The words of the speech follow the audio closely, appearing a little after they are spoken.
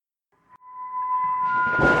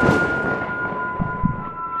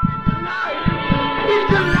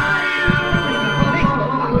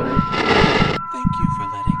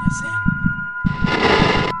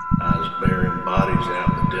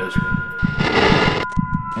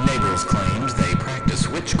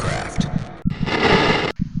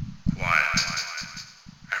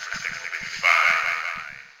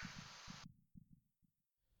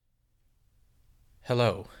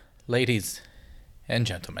Hello, ladies and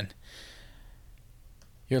gentlemen.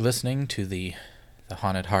 You're listening to the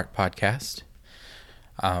Haunted Heart podcast.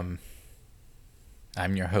 I'm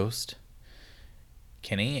your host,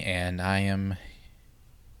 Kenny, and I am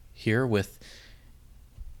here with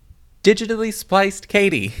digitally spliced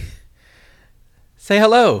Katie. Say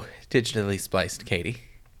hello, digitally spliced Katie.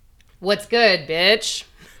 What's good, bitch?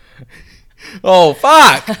 Oh,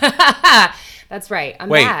 fuck! That's right. I'm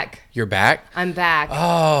Wait, back. You're back? I'm back.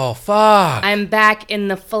 Oh, fuck. I'm back in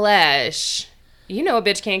the flesh. You know a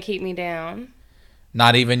bitch can't keep me down.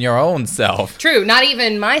 Not even your own self. True. Not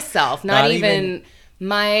even myself. Not even even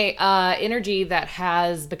my energy that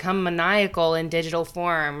has become maniacal in digital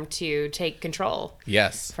form to take control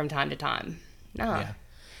Yes. from time to time. No. Yeah.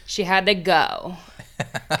 She had to go.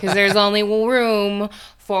 Because there's only room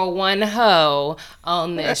for one hoe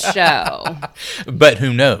on this show. But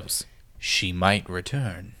who knows? She might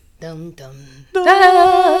return. Dum, dum, dum.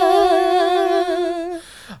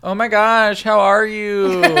 Oh my gosh, how are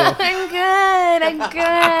you? I'm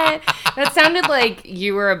good. That sounded like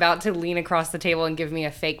you were about to lean across the table and give me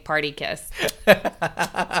a fake party kiss. Hi.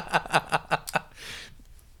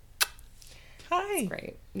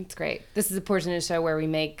 It's great. This is a portion of the show where we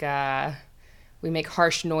make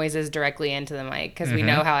harsh noises directly into the mic because we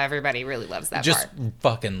know how everybody really loves that Just part.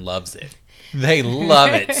 fucking loves it. They love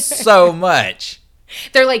it so much.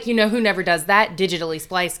 They're like, you know who never does that? Digitally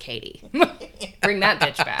spliced Katie. Bring that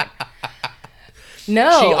bitch back.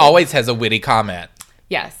 No. She always has a witty comment.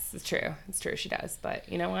 Yes, it's true. It's true. She does.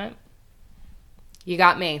 But you know what? You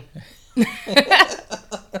got me.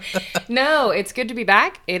 No, it's good to be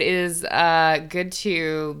back. It is good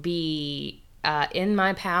to be in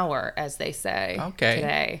my power, as they say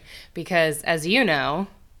today. Because as you know,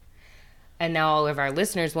 and now all of our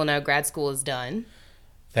listeners will know, grad school is done.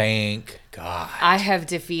 Thank God. I have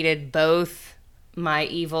defeated both my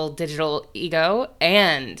evil digital ego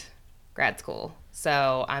and grad school.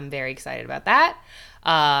 So I'm very excited about that.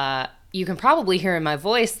 You can probably hear in my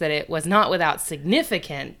voice that it was not without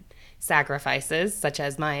significant sacrifices, such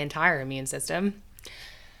as my entire immune system.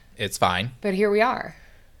 It's fine. But here we are.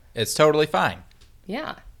 It's totally fine.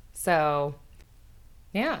 Yeah. So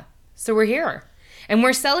we're here. And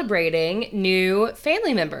we're celebrating new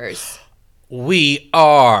family members. We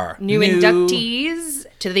are. New inductees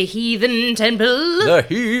to the Heathen Temple. The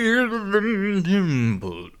Heathen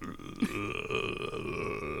Temple.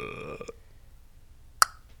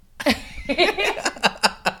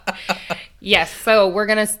 Yes, so we're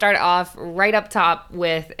going to start off right up top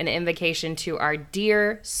with an invocation to our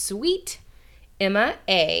dear, sweet Emma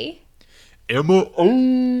A. Emma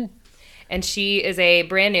O. And she is a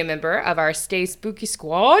brand new member of our Stay Spooky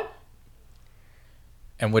Squad.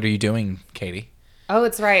 And what are you doing, Katie? Oh,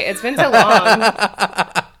 it's right. It's been so long.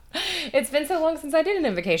 It's been so long since I did an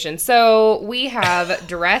invocation. So we have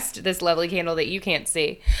dressed this lovely candle that you can't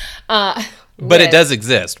see. But it does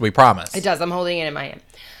exist, we promise. It does. I'm holding it in my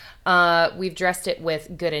hand. We've dressed it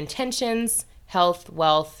with good intentions, health,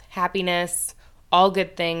 wealth, happiness, all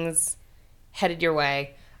good things headed your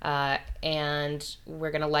way. And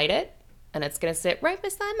we're going to light it. And it's going to sit right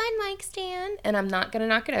beside my mic stand. And I'm not going to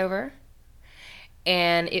knock it over.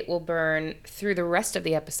 And it will burn through the rest of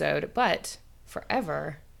the episode, but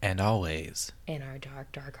forever. And always. In our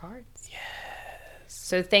dark, dark hearts. Yes.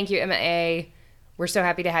 So thank you, Emma A. We're so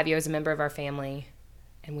happy to have you as a member of our family.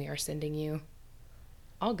 And we are sending you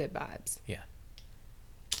all good vibes. Yeah.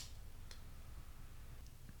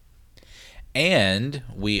 And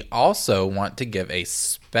we also want to give a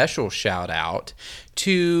special shout out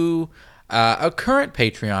to a current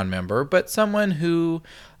Patreon member, but someone who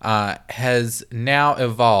has now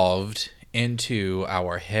evolved into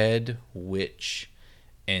our head witch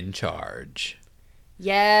in charge.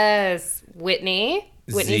 Yes. Whitney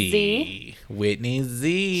Z. Whitney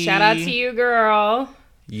Z. Shout out to you, girl.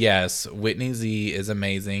 Yes, Whitney Z is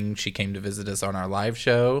amazing. She came to visit us on our live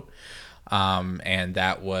show. And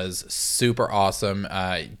that was super awesome,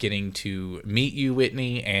 getting to meet you,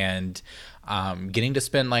 Whitney, and getting to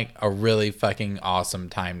spend like a really fucking awesome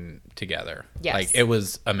time together. Yes. Like, it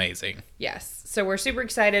was amazing. Yes. So we're super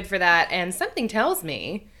excited for that. And something tells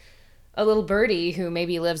me, a little birdie who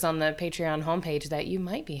maybe lives on the Patreon homepage, that you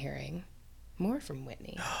might be hearing more from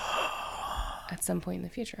Whitney at some point in the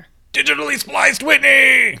future. Digitally spliced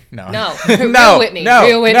Whitney! No. No. No. Real Whitney. No.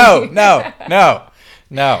 Real Whitney. No.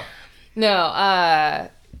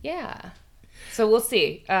 Yeah. So we'll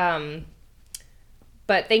see. But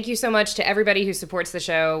thank you so much to everybody who supports the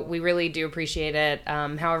show. We really do appreciate it.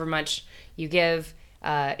 However much you give,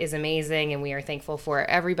 is amazing, and we are thankful for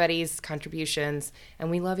everybody's contributions, and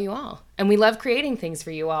we love you all. And we love creating things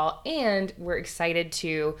for you all, and we're excited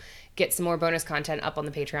to get some more bonus content up on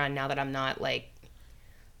the Patreon now that I'm not, like,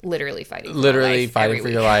 literally fighting for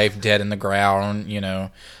your life, dead in the ground,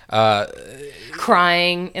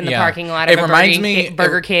 crying in the parking lot of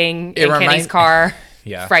Burger King in Kenny's car.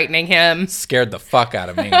 Yeah. Frightening him. Scared the fuck out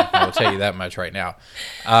of me. I will tell you that much right now.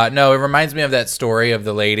 No, it reminds me of that story of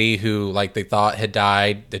the lady who, like, they thought had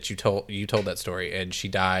died, that you told that story, and she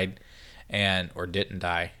died or didn't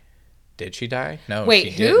die. Did she die? No, wait,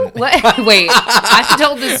 she who? didn't. What? Wait, I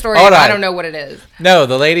told this story, but I don't know what it is. No,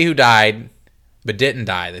 the lady who died but didn't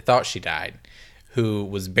die. They thought she died, who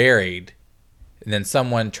was buried, and then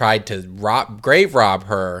someone tried to grave rob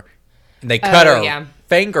her, and they cut her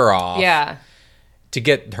finger off. Yeah. To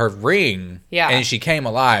get her ring. Yeah. And she came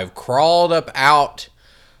alive, crawled up out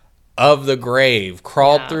of the grave,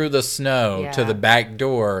 crawled through the snow to the back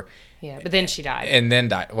door. Yeah, but then she died. And then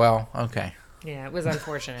died. Well, okay. Yeah, it was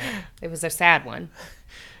unfortunate. It was a sad one,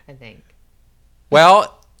 I think.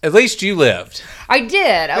 Well, at least you lived. I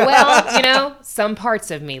did. Well, some parts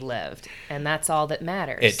of me lived, and that's all that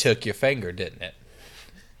matters. It took your finger, didn't it?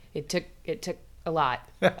 It took a lot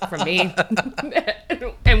from me,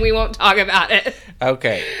 and we won't talk about it.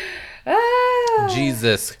 Okay.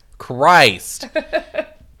 Jesus Christ.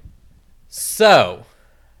 So,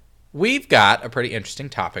 we've got a pretty interesting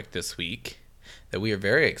topic this week that we are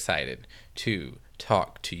very excited to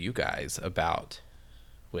talk to you guys about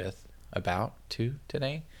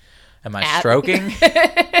today. Am I stroking?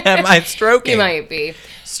 Am I stroking? You might be.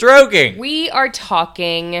 Stroking. We are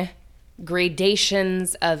talking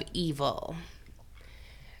gradations of evil.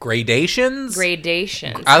 Gradations?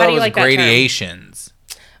 Gradations. I thought it was gradations.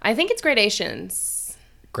 I think it's gradations.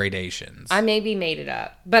 Gradations. I maybe made it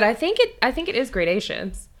up, but I think it is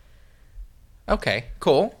gradations. Okay,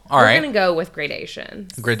 cool. All right. We're gonna go with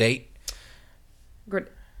gradations.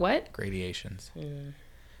 What? Gradations.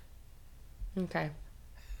 Okay.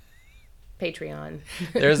 Patreon.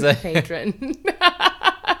 There's a patron.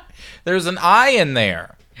 There's an I in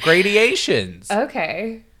there. Gradations.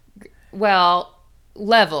 Okay. Well,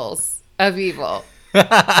 levels of evil is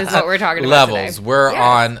what we're talking about levels. Today. We're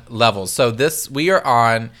on levels. So we are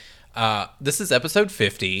on, this is episode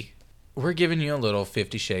 50. We're giving you a little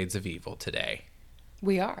 50 Shades of Evil today.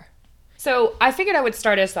 We are. So I figured I would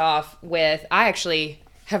start us off with, I actually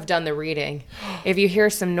have done the reading. If you hear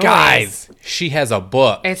some noise. Guys, she has a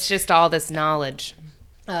book. It's just all this knowledge.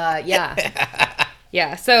 Yeah.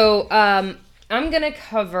 Yeah. So I'm going to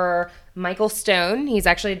cover Michael Stone. He's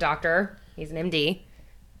actually a doctor. He's an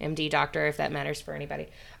MD doctor, if that matters for anybody,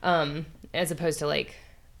 as opposed to like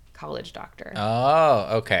college doctor.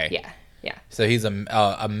 Oh, okay. Yeah. So he's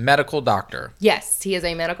a medical doctor. Yes, he is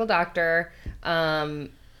a medical doctor.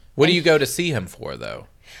 What do you go to see him for, though?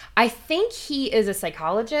 I think he is a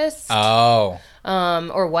psychologist. Oh.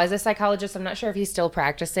 Or was a psychologist. I'm not sure if he's still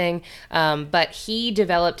practicing. But he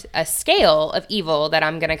developed a scale of evil that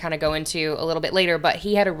I'm going to kind of go into a little bit later. But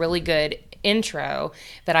he had a really good intro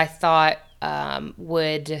that I thought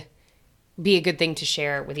would be a good thing to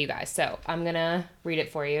share with you guys. So I'm going to read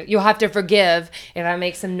it for you. You'll have to forgive if I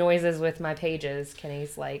make some noises with my pages.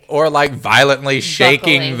 Kenny's like... Or like violently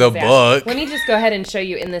shaking the book. Let me just go ahead and show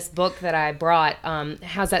you in this book that I brought.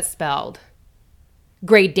 How's that spelled?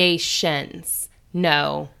 Gradations.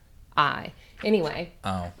 No, I. Anyway.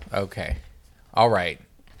 Oh, okay. All right.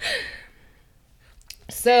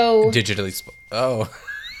 So... Digitally... Oh...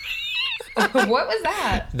 What was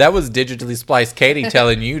that? That was digitally spliced Katie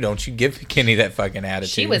telling you, don't you give Kenny that fucking attitude.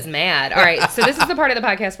 She was mad. All right, so this is the part of the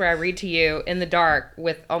podcast where I read to you in the dark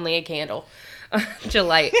with only a candle to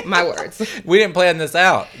light my words. We didn't plan this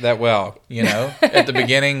out that well, at the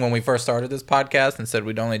beginning when we first started this podcast and said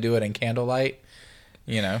we'd only do it in candlelight,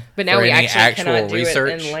 But now we actually cannot do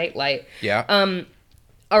research. It in light. Yeah.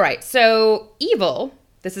 All right, so evil,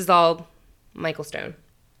 this is all Michael Stone.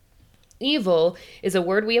 Evil is a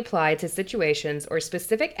word we apply to situations or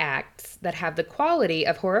specific acts that have the quality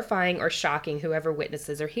of horrifying or shocking whoever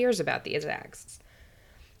witnesses or hears about these acts.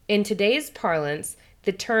 In today's parlance,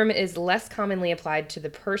 the term is less commonly applied to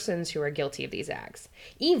the persons who are guilty of these acts.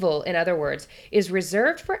 Evil, in other words, is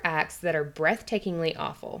reserved for acts that are breathtakingly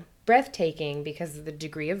awful. Breathtaking because of the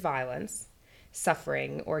degree of violence,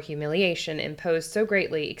 suffering, or humiliation imposed so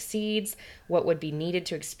greatly exceeds what would be needed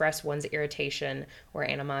to express one's irritation or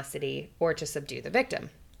animosity or to subdue the victim.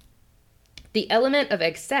 The element of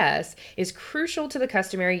excess is crucial to the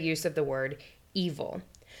customary use of the word evil.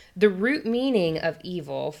 The root meaning of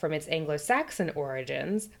evil from its Anglo-Saxon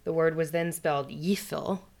origins, the word was then spelled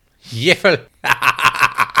yifil. Yifil.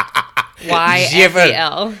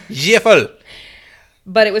 Y-F-E-L. Jiffel.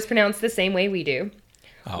 But it was pronounced the same way we do.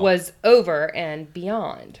 Oh. Was over and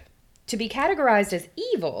beyond. To be categorized as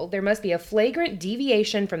evil, there must be a flagrant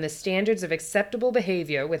deviation from the standards of acceptable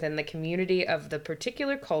behavior within the community of the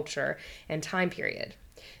particular culture and time period.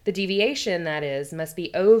 The deviation, that is, must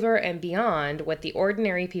be over and beyond what the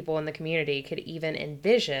ordinary people in the community could even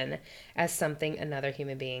envision as something another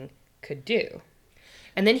human being could do.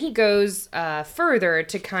 And then he goes further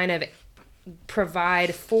to kind of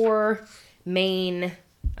provide 4 main,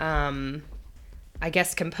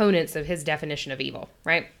 components of his definition of evil,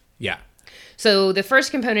 right? Yeah. So the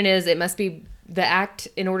first component is the act,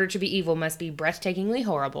 in order to be evil, must be breathtakingly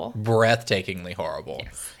horrible. Breathtakingly horrible.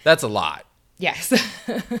 Yes. That's a lot. Yes.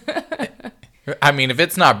 I mean, if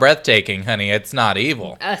it's not breathtaking, honey, it's not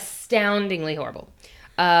evil. Astoundingly horrible.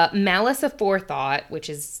 Malice aforethought, which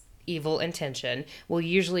is evil intention, will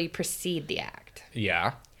usually precede the act.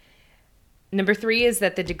 Yeah. Number 3 is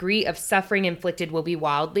that the degree of suffering inflicted will be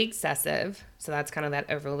wildly excessive. So that's kind of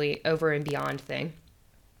that over and beyond thing.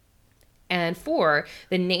 And 4,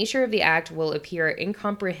 the nature of the act will appear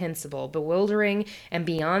incomprehensible, bewildering, and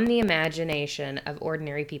beyond the imagination of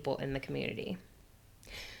ordinary people in the community.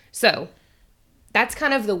 So that's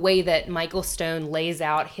kind of the way that Michael Stone lays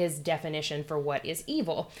out his definition for what is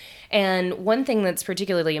evil. And one thing that's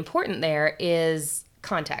particularly important there is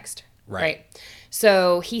context, right?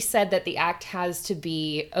 So he said that the act has to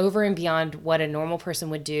be over and beyond what a normal person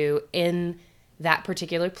would do in that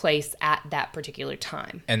particular place at that particular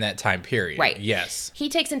time. And that time period. Right. Yes. He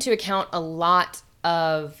takes into account a lot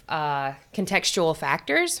of contextual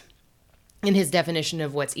factors in his definition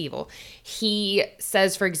of what's evil. He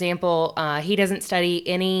says, for example, he doesn't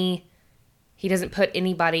put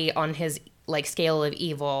anybody on his scale of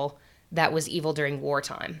evil that was evil during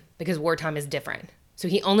wartime, because wartime is different. So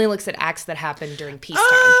he only looks at acts that happened during peacetime.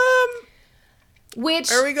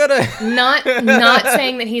 Which, are we gonna not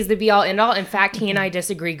saying that he's the be all end all. In fact, he and I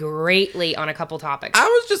disagree greatly on a couple topics. I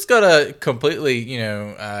was just gonna completely,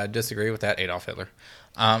 disagree with that. Adolf Hitler.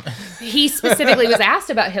 He specifically was asked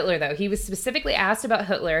about Hitler, though. He was specifically asked about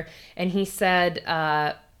Hitler, and he said,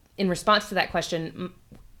 in response to that question,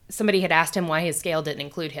 somebody had asked him why his scale didn't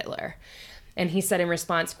include Hitler. And he said in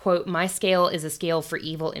response, quote, "My scale is a scale for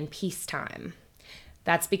evil in peacetime.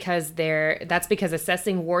 That's because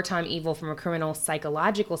assessing wartime evil from a criminal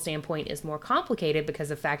psychological standpoint is more complicated because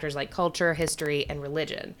of factors like culture, history, and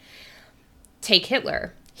religion. Take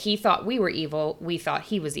Hitler. He thought we were evil. We thought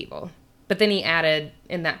he was evil." But then he added,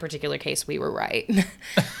 in that particular case, we were right.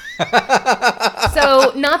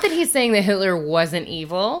 So not that he's saying that Hitler wasn't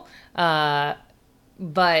evil,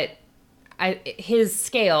 but his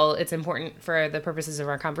scale, it's important for the purposes of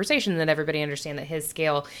our conversation that everybody understand that his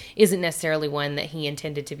scale isn't necessarily one that he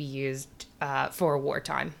intended to be used for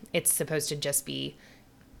wartime. It's supposed to just be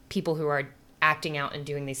people who are acting out and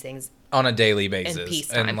doing these things on a daily basis. In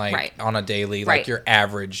peacetime, and right. On a daily, right. your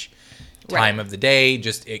average time of the day,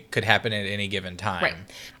 just it could happen at any given time. Right.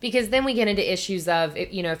 Because then we get into issues of,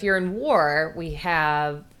 if you're in war,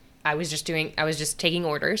 I was just taking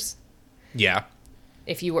orders. Yeah.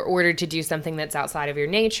 If you were ordered to do something that's outside of your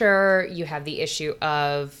nature, you have the issue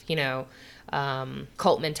of,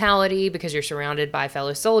 cult mentality because you're surrounded by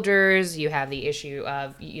fellow soldiers. You have the issue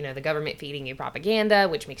of, the government feeding you propaganda,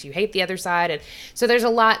 which makes you hate the other side. And so there's a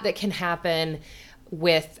lot that can happen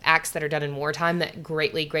with acts that are done in wartime that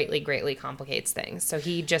greatly, greatly, greatly complicates things. So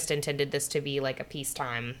he just intended this to be like a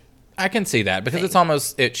peacetime. I can see that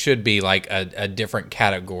because it should be like a different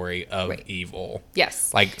category of evil.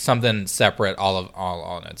 Yes. Like something separate all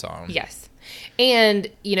on its own. Yes. And,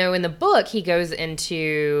 in the book, he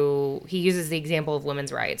uses the example of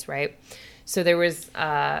women's rights, right? So there was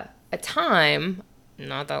a time,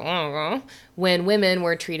 not that long ago, when women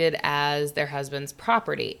were treated as their husband's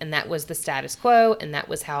property. And that was the status quo. And that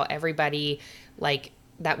was how everybody,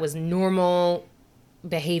 that was normal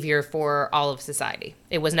behavior for all of society.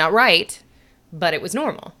 It was not right, but it was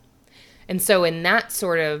normal. And so in that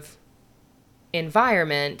sort of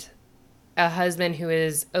environment, a husband who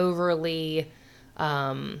is overly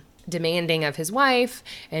demanding of his wife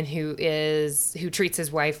and who treats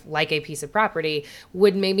his wife like a piece of property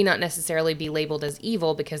would maybe not necessarily be labeled as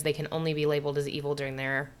evil, because they can only be labeled as evil during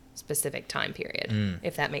their specific time period,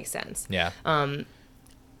 if that makes sense. Yeah.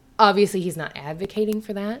 Obviously, he's not advocating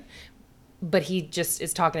for that, but he just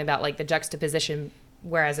is talking about the juxtaposition.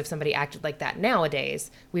 Whereas if somebody acted like that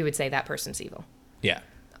nowadays, we would say that person's evil. Yeah.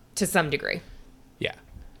 To some degree. Yeah.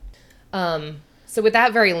 So with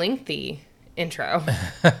that very lengthy intro,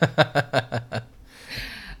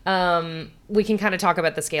 we can kind of talk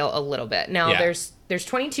about the scale a little bit. Now, Yeah. there's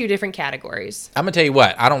 22 different categories. I'm going to tell you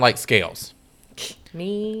what. I don't like scales.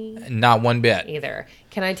 Me Not one bit. either.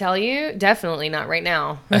 Can I tell you? Definitely not right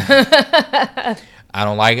now. I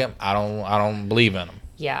don't like them. I don't believe in them.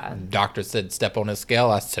 Yeah. Doctor said step on his scale.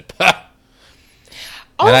 I said, "Pah."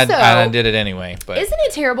 Also, and I did it anyway. But isn't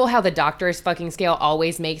it terrible how the doctor's fucking scale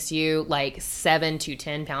always makes you like 7 to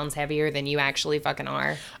 10 pounds heavier than you actually fucking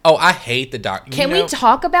are? oh, I hate the doctor. Can we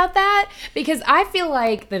talk about that? Because I feel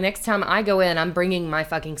like the next time I go in, I'm bringing my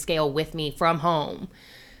fucking scale with me from home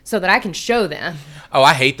so that I can show them. Oh,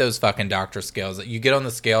 I hate those fucking doctor scales. You get on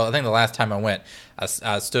the scale. I think the last time I went,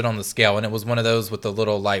 I stood on the scale, and it was one of those with the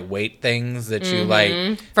little like weight things that you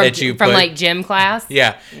like From like gym class.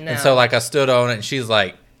 Yeah. No. And so like I stood on it, and she's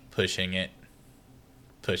like pushing it,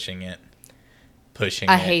 pushing it, pushing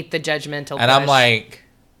it. I hate the judgmental And push. I'm like,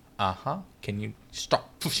 can you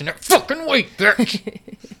stop pushing that fucking weight, bitch?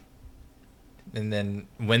 and then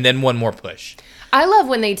one more push. I love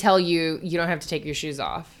when they tell you you don't have to take your shoes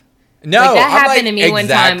off. No, Like that I'm happened to me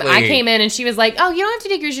exactly. one time. I came in and she was like, "Oh, you don't have to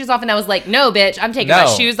take your shoes off," and I was like, "No, bitch, I'm taking my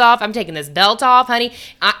No. shoes off. I'm taking this belt off, honey.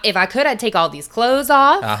 If I could, I'd take all these clothes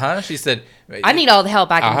off. She said, I need all the help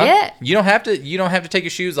I can get." You don't have to take your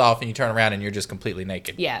shoes off, and you turn around and you're just completely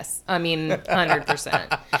naked. Yes, I mean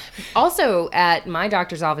 100%. Also, at my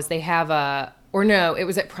doctor's office, they have it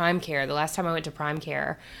was at Prime Care. The last time I went to Prime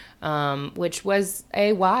Care, which was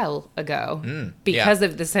a while ago because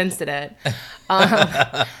of this incident.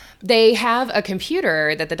 They have a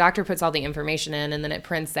computer that the doctor puts all the information in, and then it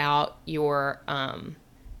prints out your,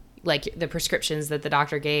 like the prescriptions that the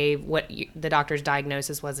doctor gave, the doctor's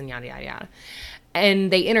diagnosis was, and yada, yada, yada.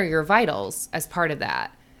 And they enter your vitals as part of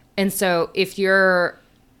that. And so if you're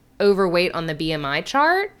overweight on the BMI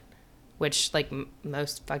chart, which like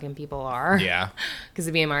most fucking people are. Yeah. Because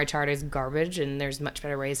the BMI chart is garbage, and there's much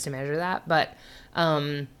better ways to measure that. But,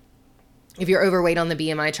 if you're overweight on the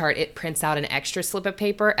BMI chart, it prints out an extra slip of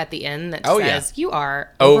paper at the end that says you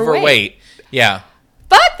are overweight. Yeah.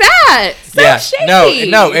 Fuck that! So shady.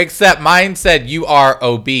 No, except mine said you are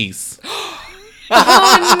obese.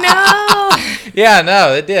 Oh no! Yeah,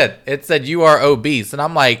 no, it did. It said you are obese, and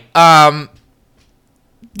I'm like, the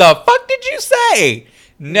fuck did you say?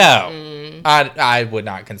 No, I would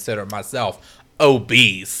not consider myself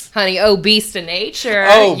obese. Honey, obese to nature.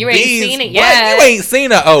 Obese? You ain't seen it What? yet. You ain't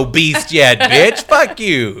seen a obese yet, bitch. Fuck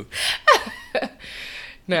you.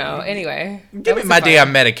 No, anyway. Give me my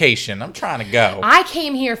damn medication. I'm trying to go. I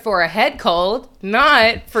came here for a head cold,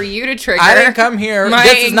 not for you to trigger. I didn't come here. My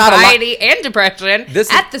This is not anxiety and depression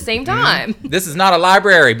at the same time. This is not a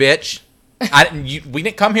library, bitch. We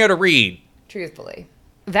didn't come here to read. Truthfully.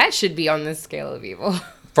 That should be on this scale of evil.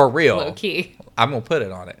 For real. Low key. I'm going to put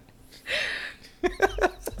it on it.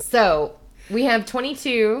 So, we have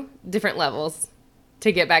 22 different levels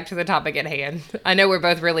to get back to the topic at hand. I know we're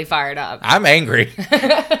both really fired up. I'm angry.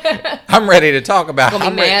 I'm ready to talk about it. We'll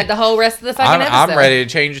be mad the whole rest of the fucking episode. I'm ready to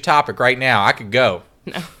change the topic right now. I could go.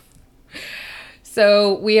 No.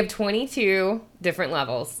 So, we have 22 different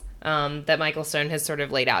levels that Michael Stone has sort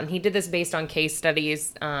of laid out. And he did this based on case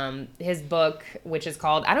studies. His book, which is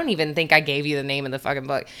called, I don't even think I gave you the name of the fucking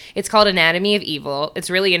book. It's called Anatomy of Evil. It's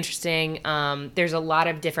really interesting. There's a lot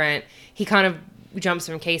of different, he kind of jumps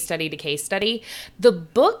from case study to case study. The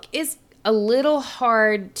book is a little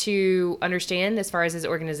hard to understand as far as his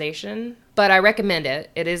organization, but I recommend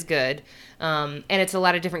it. It is good. And it's a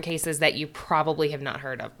lot of different cases that you probably have not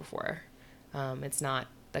heard of before. It's not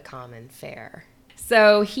the common fare.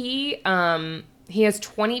 So he has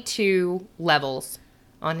 22 levels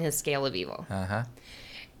on his scale of evil. Uh-huh.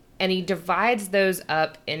 And he divides those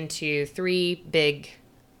up into 3 big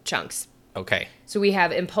chunks. Okay. So we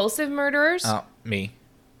have impulsive murderers. Oh, me.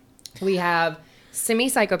 We have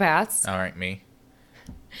semi-psychopaths. All right, me.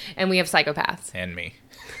 And we have psychopaths. And me.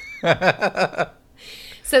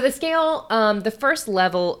 So the scale, the first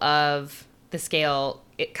level of the scale,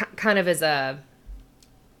 it kind of is a,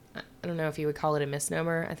 I don't know if you would call it a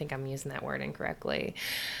misnomer. I think I'm using that word incorrectly.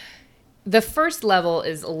 The first level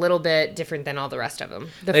is a little bit different than all the rest of them.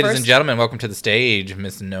 Ladies and gentlemen, welcome to the stage,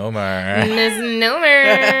 Miss Nomer.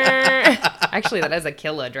 Actually, that is a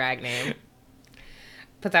killer drag name.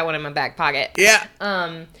 Put that one in my back pocket. Yeah.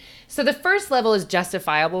 So the first level is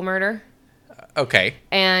justifiable murder. Okay.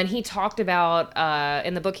 And he talked about,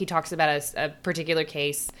 in the book, he talks about a particular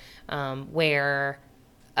case where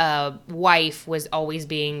a wife was always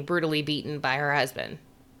being brutally beaten by her husband.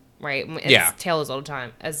 Right? It's tale as old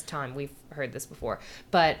as time. We've heard this before.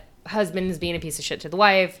 But husband is being a piece of shit to the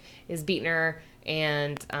wife, is beating her,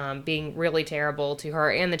 and being really terrible to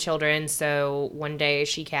her and the children. So one day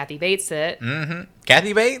she Kathy Bates it. Mm-hmm.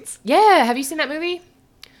 Kathy Bates? Yeah. Have you seen that movie?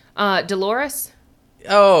 Dolores?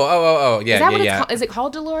 Oh. Yeah, Is that yeah, what yeah. it's called? Is it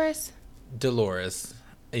called Dolores? Dolores.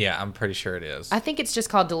 Yeah, I'm pretty sure it is. I think it's just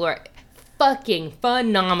called Dolores. Fucking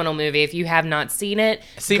phenomenal movie. If you have not seen it,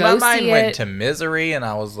 See, go my mind see went it. to Misery, and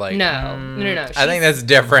I was like, No. I think that's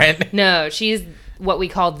different. No, she's what we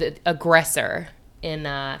call the aggressor in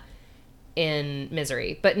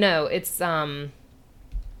Misery. But no, it's let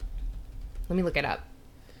me look it up.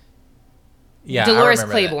 Yeah, Dolores I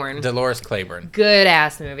remember Claiborne. that. Dolores Claiborne. Good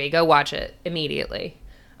ass movie. Go watch it immediately.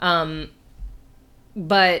 But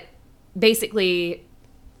basically,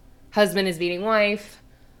 husband is beating wife.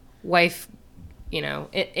 Wife,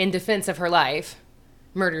 in defense of her life,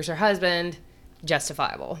 murders her husband.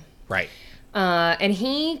 Justifiable. Right. And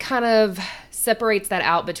he kind of separates that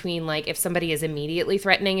out between, like, if somebody is immediately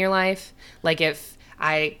threatening your life, like if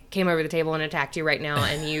I came over the table and attacked you right now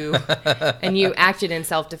and you acted in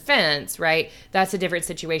self-defense, right? That's a different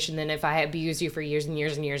situation than if I abused you for years and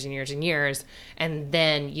years and years and years and years, and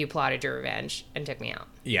then you plotted your revenge and took me out.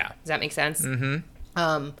 Yeah. Does that make sense?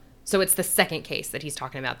 Mm-hmm. So it's the second case that he's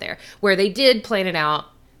talking about there, where they did plan it out,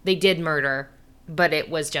 they did murder, but it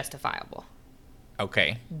was justifiable.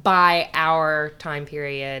 Okay. By our time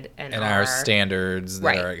period and our standards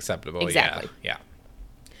that are acceptable. Exactly. Yeah.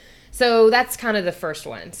 So that's kind of the first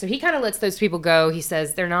one. So he kind of lets those people go. He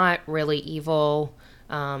says they're not really evil.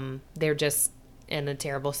 They're just in a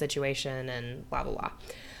terrible situation and blah, blah,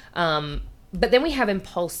 blah. But then we have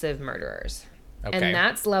impulsive murderers. Okay. And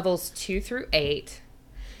that's levels 2 through 8.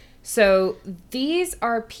 So these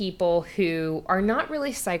are people who are not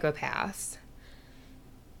really psychopaths.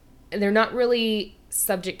 They're not really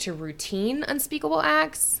subject to routine unspeakable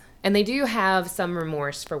acts, and they do have some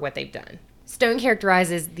remorse for what they've done. Stone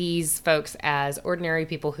characterizes these folks as ordinary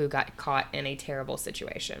people who got caught in a terrible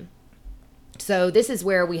situation. So this is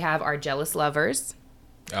where we have our jealous lovers.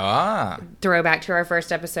 Throwback to our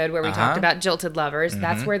first episode where we talked about jilted lovers. Mm-hmm.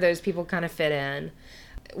 That's where those people kind of fit in.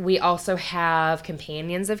 We also have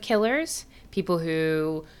companions of killers, people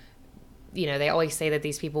who, they always say that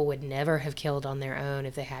these people would never have killed on their own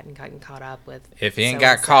if they hadn't gotten caught up with. If he ain't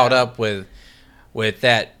got caught up with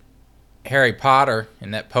that Harry Potter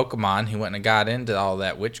and that Pokemon, he wouldn't have got into all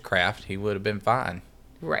that witchcraft. He would have been fine.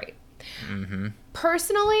 Right. Mm-hmm.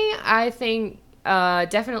 Personally, I think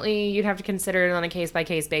definitely you'd have to consider it on a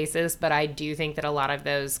case-by-case basis, but I do think that a lot of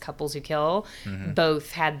those couples who kill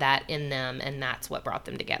both had that in them, and that's what brought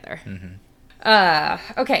them together.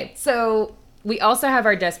 Mm-hmm. Okay, so we also have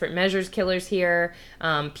our desperate measures killers here,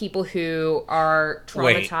 people who are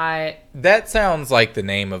traumatized. Wait, that sounds like the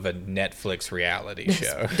name of a Netflix reality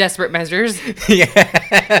show. Desperate measures?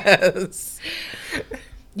 Yes.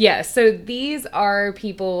 Yeah, so these are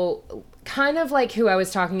people kind of like who I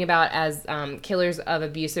was talking about as killers of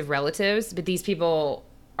abusive relatives, but these people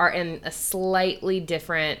are in a slightly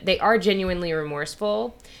different, they are genuinely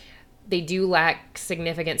remorseful. They do lack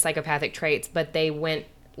significant psychopathic traits, but they went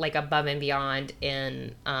like above and beyond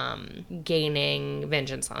in gaining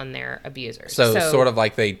vengeance on their abusers. So sort of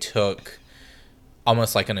like they took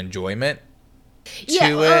almost like an enjoyment to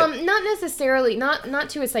it? Not necessarily, not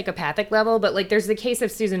to a psychopathic level, but like there's the case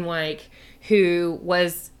of Susan Wyke, who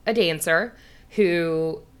was a dancer,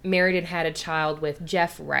 who married and had a child with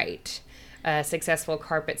Jeff Wright, a successful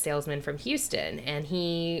carpet salesman from Houston, and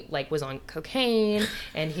he like was on cocaine,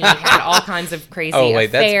 and he had all kinds of crazy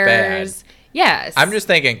affairs. That's bad. Yes. I'm just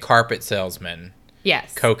thinking carpet salesman.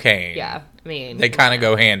 Yes. Cocaine. Yeah. I mean, they kind of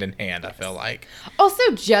go hand in hand, I feel like. Also,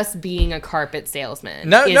 just being a carpet salesman.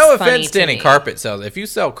 No offense to any carpet salesman. If you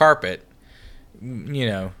sell carpet,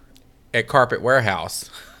 at Carpet Warehouse.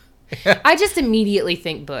 I just immediately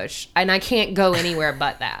think Bush, and I can't go anywhere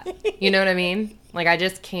but that. You know what I mean? Like, I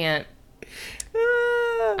just can't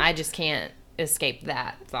escape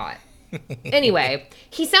that thought. Anyway,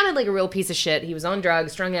 he sounded like a real piece of shit. He was on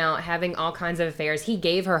drugs, strung out, having all kinds of affairs. He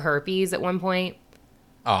gave her herpes at one point.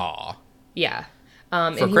 Aw. Yeah.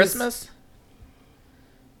 For Christmas?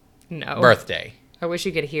 No. Birthday. I wish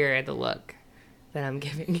you could hear the look that I'm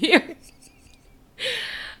giving you.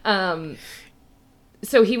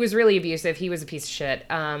 So he was really abusive. He was a piece of shit.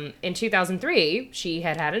 In 2003, she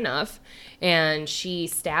had enough, and she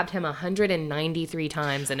stabbed him 193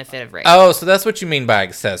 times in a fit of rage. Oh, so that's what you mean by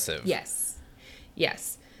excessive. Yes.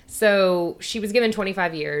 So she was given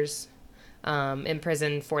 25 years in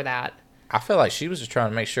prison for that. I feel like she was just trying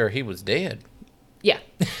to make sure he was dead. Yeah.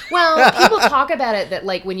 Well, people talk about it that,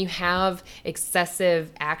 like, when you have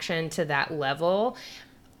excessive action to that level,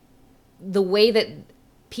 the way that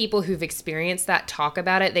people who've experienced that talk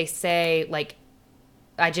about it, they say, like,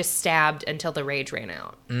 I just stabbed until the rage ran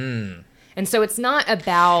out. And so it's not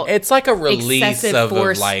about it's like a release excessive of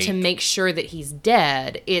force like to make sure that he's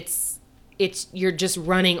dead. It's you're just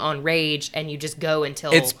running on rage, and you just go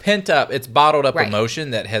until it's pent up, it's bottled up Right. emotion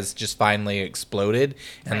that has just finally exploded,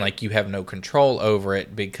 and Right. like you have no control over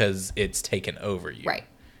it because it's taken over you. right.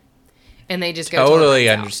 And they just go till it Totally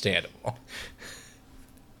runs out. understandable.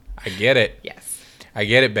 I get it. Yes. I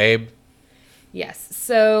get it, babe. Yes.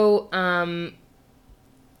 So,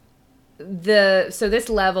 this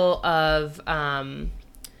level of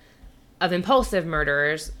impulsive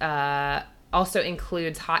murderers also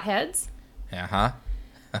includes hotheads. Uh-huh.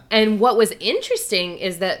 And what was interesting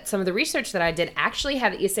is that some of the research that I did actually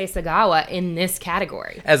have Issei Sagawa in this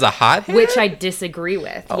category, As a hothead? which I disagree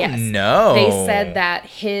with. Oh, yes. no. They said that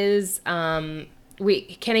his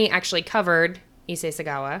Kenny actually covered Issei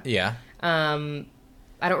Sagawa. Yeah.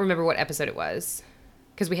 I don't remember what episode it was,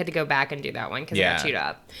 because we had to go back and do that one because it Yeah. got chewed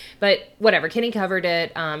up. But whatever, Kenny covered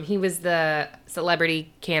it. He was the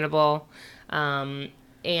celebrity cannibal,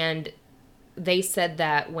 and they said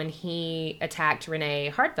that when he attacked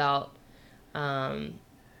Renee Hartfelt in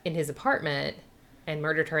his apartment and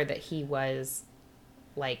murdered her, that he was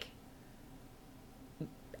like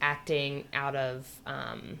acting out of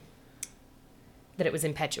that it was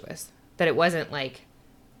impetuous, that it wasn't like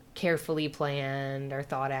carefully planned or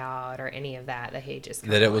thought out or any of that, that he just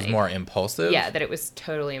That it was more impulsive? that it was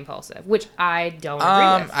totally impulsive, which I don't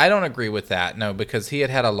agree with. I don't agree with that, no, because he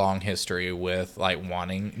had a long history with like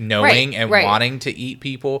knowing and wanting to eat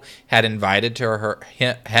people. Had invited her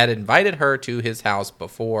to his house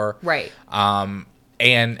before, Right.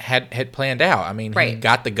 and had planned out. I mean, he Right.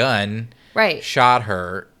 got the gun, Right. shot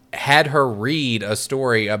her, had her read a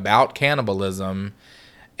story about cannibalism.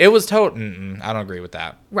 It was total. I don't agree with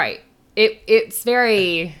that. Right. It's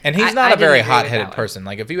very... And he's I not a didn't very agree with hot-headed that one. person.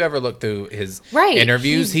 Like, if you ever look through his Right,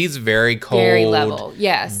 interviews, he's very cold. very level,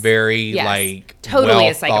 yes. Very, Yes. like, Totally a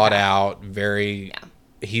well psychopath. thought out. Very...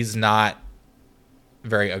 He's not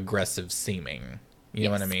very aggressive seeming. You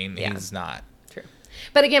know what I Yes. mean? Yeah. He's not. True.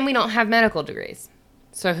 But again, we don't have medical degrees.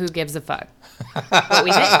 So who gives a fuck what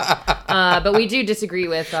we think? But we do disagree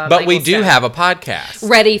with But Michael we do Stone. have a podcast.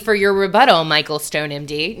 Ready for your rebuttal, Michael Stone,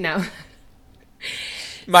 MD. No.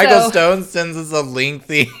 Michael So- Stone sends us a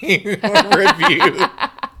lengthy review.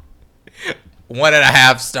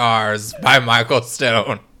 1.5 stars by Michael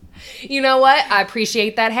Stone. You know what? I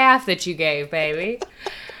appreciate that half that you gave, baby.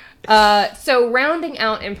 So rounding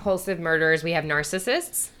out impulsive murderers, we have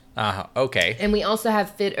narcissists. Okay. And we also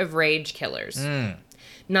have fit of rage killers.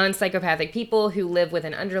 Non-psychopathic people who live with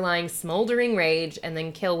an underlying smoldering rage and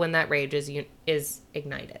then kill when that rage is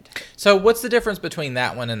ignited. So what's the difference between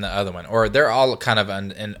that one and the other one? Or they're all kind of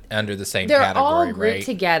under the same They're category, all grouped right?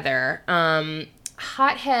 together.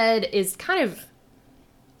 Hothead is kind of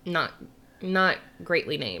not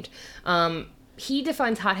greatly named. He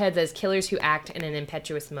defines hotheads as killers who act in an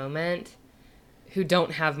impetuous moment, who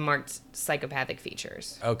don't have marked psychopathic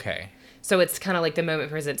features. Okay. So it's kind of like the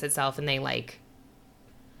moment presents itself and they like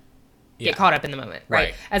Yeah. get caught up in the moment, right?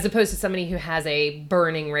 Right. As opposed to somebody who has a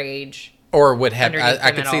burning rage. Or would have, Underneath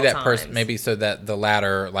I them could at see all that person, times. maybe so that the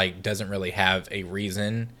latter, like, doesn't really have a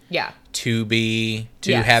reason Yeah. to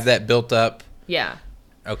Yes. have that built up. Yeah.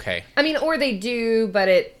 Okay. I mean, or they do, but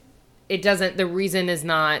it doesn't, the reason is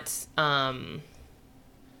not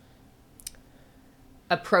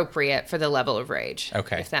appropriate for the level of rage.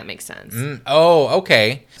 Okay. If that makes sense. Oh,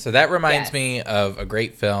 okay. So that reminds Yes. me of a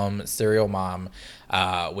great film, Serial Mom,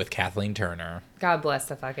 with Kathleen Turner. God bless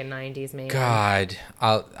the fucking 90s, man. God,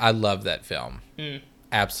 I love that film.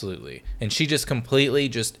 Absolutely. And she just completely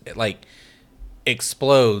just, like,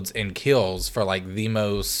 explodes and kills for, like, the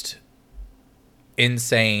most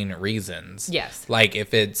insane reasons. Yes. Like,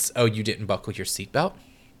 if it's, oh, you didn't buckle your seatbelt?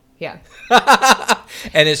 Yeah.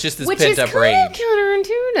 And it's just this Which is pent-up kind of rage.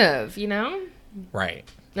 counterintuitive, you know? Right.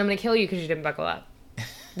 I'm going to kill you because you didn't buckle up.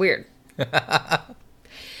 Weird.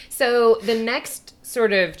 So the next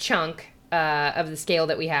sort of chunk of the scale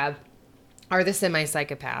that we have are the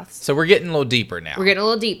semi-psychopaths. So we're getting a little deeper now. We're getting a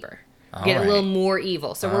little deeper. All Getting right. a little more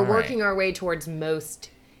evil. So we're All right. working our way towards most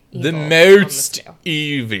evil. the on most scale.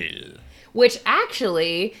 evil. Which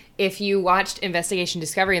actually, if you watched Investigation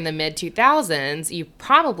Discovery in the mid-2000s, you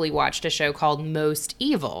probably watched a show called Most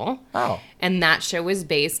Evil. Oh. And that show was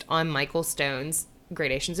based on Michael Stone's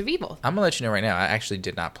Gradations of Evil. I'm going to let you know right now, I actually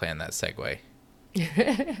did not plan that segue.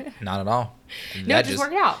 Not at all. No, it just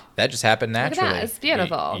worked out. That just happened at that, naturally. it's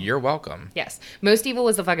beautiful. You're welcome. Yes. Most Evil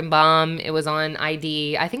was the fucking bomb. It was on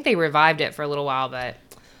ID. I think they revived it for a little while, but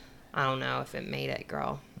I don't know if it made it,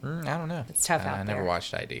 girl. I don't know. It's tough out I there. never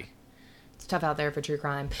watched ID. It's tough out there for true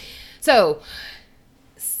crime. So,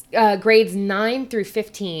 grades 9 through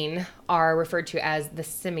 15 are referred to as the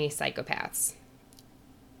semi-psychopaths.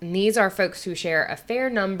 And these are folks who share a fair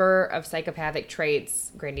number of psychopathic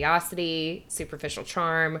traits, grandiosity, superficial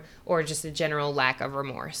charm, or just a general lack of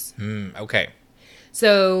remorse. Okay.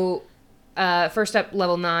 So, first up,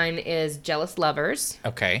 level 9 is jealous lovers.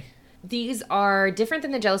 Okay. These are different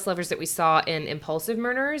than the jealous lovers that we saw in impulsive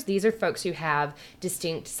murderers. These are folks who have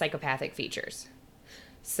distinct psychopathic features.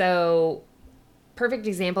 So, perfect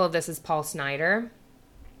example of this is Paul Snider.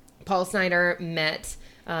 Paul Snider met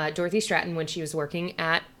Dorothy Stratton when she was working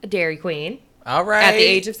at a Dairy Queen. All right. At the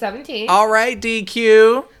age of 17. All right,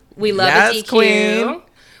 DQ. We love yes, a DQ. Queen.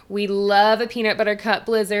 We love a peanut butter cup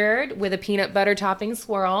blizzard with a peanut butter topping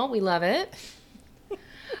swirl. We love it.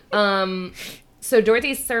 So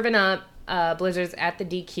Dorothy's serving up blizzards at the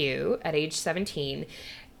DQ at age 17.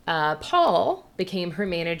 Paul became her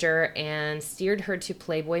manager and steered her to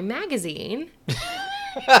Playboy magazine,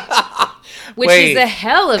 which is a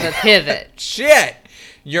hell of a pivot. Shit.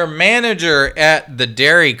 Your manager at the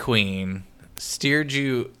Dairy Queen steered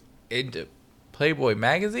you into Playboy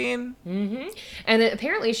magazine? Mm-hmm. And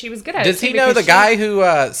apparently she was good at it. Does he know the guy who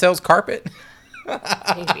sells carpet?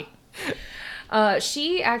 Maybe.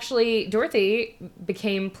 Dorothy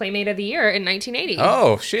became Playmate of the Year in 1980.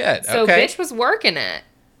 Oh, shit. So okay. bitch was working it.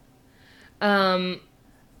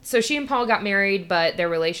 So she and Paul got married, but their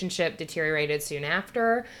relationship deteriorated soon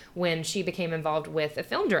after when she became involved with a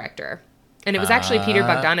film director. And it was actually Peter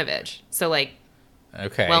Bogdanovich. So, like,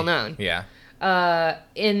 okay. well known. Yeah.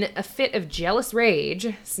 In a fit of jealous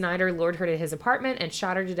rage, Snyder lured her to his apartment and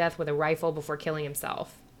shot her to death with a rifle before killing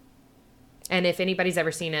himself. And if anybody's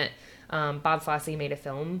ever seen it, Bob Fosse made a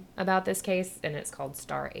film about this case, and it's called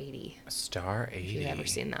Star 80. Star 80. If you've ever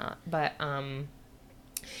seen that. But,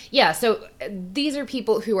 yeah, so these are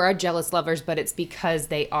people who are jealous lovers, but it's because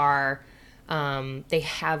they are, they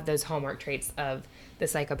have those hallmark traits of the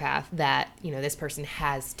psychopath that, you know, this person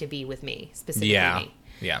has to be with me, specifically me.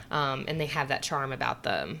 Yeah. And they have that charm about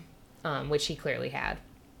them, which he clearly had.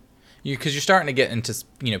 Because you're starting to get into,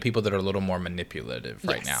 you know, people that are a little more manipulative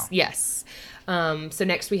right now. Yes. So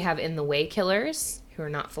next we have in the way killers, who are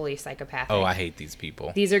not fully psychopathic. Oh, I hate these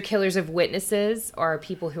people. These are killers of witnesses or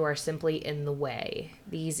people who are simply in the way.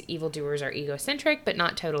 These evildoers are egocentric, but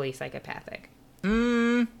not totally psychopathic.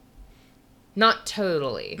 Not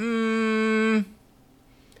totally.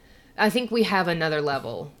 I think we have another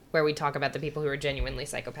level where we talk about the people who are genuinely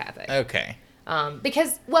psychopathic. Okay.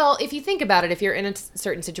 Because, well, if you think about it, if you're in a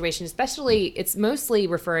certain situation, especially, it's mostly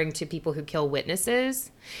referring to people who kill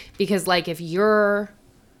witnesses. Because, like, if you're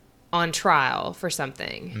on trial for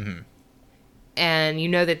something and you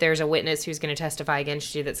know that there's a witness who's going to testify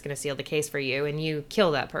against you that's going to seal the case for you, and you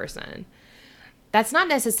kill that person, that's not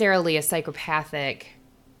necessarily a psychopathic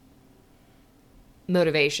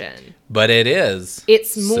motivation. But it is.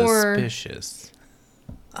 It's more suspicious.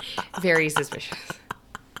 Very suspicious.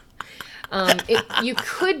 You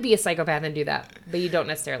could be a psychopath and do that, but you don't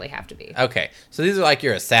necessarily have to be. Okay, so these are like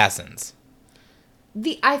your assassins.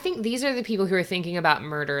 I think these are the people who are thinking about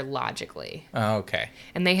murder logically. Oh, okay.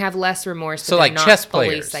 And they have less remorse. So but like they're not chess fully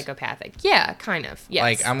players. Psychopathic. Yeah, kind of. Yes.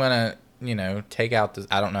 Like, I'm going to, you know, take out this.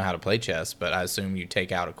 I don't know how to play chess, but I assume you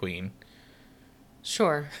take out a queen.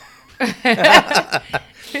 Sure.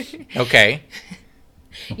 Okay.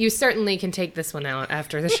 You certainly can take this one out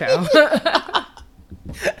after the show.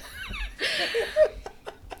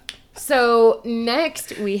 So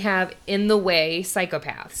next we have in the way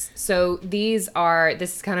psychopaths. So this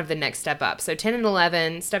is kind of the next step up. So 10 and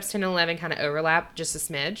 11, steps 10 and 11 kind of overlap just a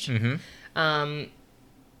smidge.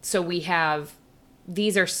 So we have,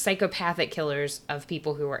 these are psychopathic killers of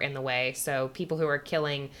people who are in the way. So people who are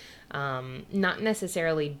killing not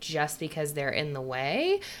necessarily just because they're in the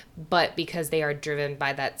way, but because they are driven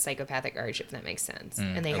by that psychopathic urge, if that makes sense.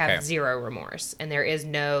 And they have zero remorse. And there is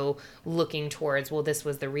no looking towards, well, this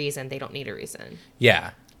was the reason. They don't need a reason.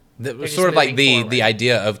 Yeah. Sort of like the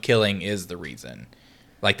idea of killing is the reason.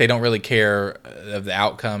 Like, they don't really care of the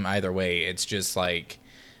outcome either way. It's just like,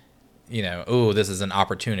 you know, oh, this is an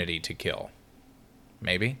opportunity to kill.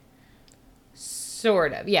 Maybe?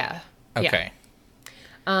 Sort of, yeah. Okay.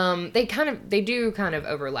 Yeah. They do kind of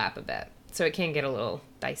overlap a bit, so it can get a little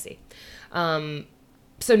dicey. So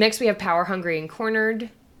next we have power hungry and cornered.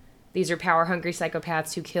 These are power hungry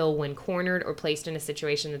psychopaths who kill when cornered or placed in a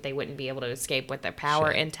situation that they wouldn't be able to escape with their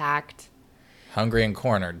power intact. Hungry and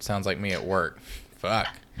cornered. Sounds like me at work. Fuck.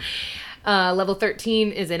 Level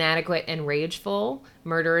 13 is inadequate and rageful.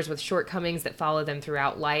 Murderers with shortcomings that follow them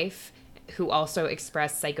throughout life, who also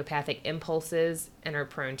express psychopathic impulses and are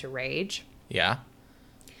prone to rage. Yeah.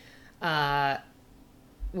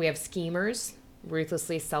 We have schemers,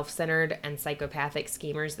 ruthlessly self-centered and psychopathic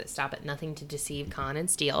schemers that stop at nothing to deceive, con, and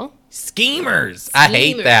steal. Schemers. I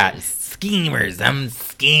hate that. Schemers. I'm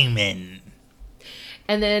scheming.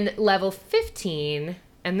 And then level 15,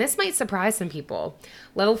 and this might surprise some people.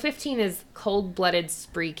 Level 15 is cold-blooded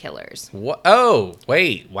spree killers. What? Oh,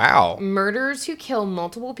 wait. Wow. Murderers who kill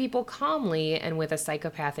multiple people calmly and with a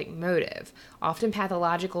psychopathic motive, often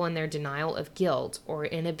pathological in their denial of guilt or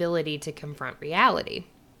inability to confront reality.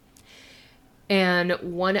 And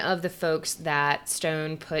one of the folks that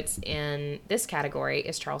Stone puts in this category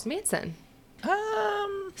is Charles Manson.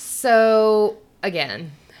 So,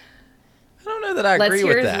 again, I don't know that I agree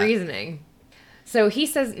with that. Let's hear his reasoning. So he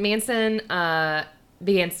says Manson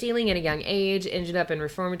began stealing at a young age, ended up in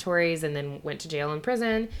reformatories, and then went to jail and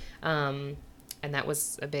prison. And that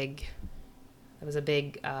was a big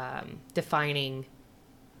defining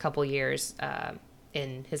couple years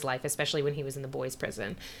in his life, especially when he was in the boys'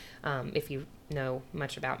 prison, if you know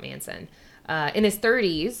much about Manson. In his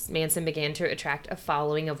 30s, Manson began to attract a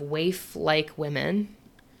following of waif-like women,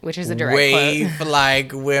 which is a direct quote.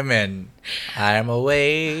 Waif-like women. I'm a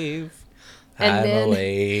wave. A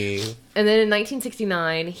wave. And then in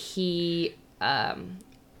 1969, he,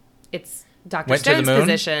 it's Dr. Went Stone's to the moon?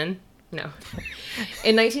 position. No.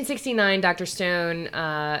 In 1969, Dr. Stone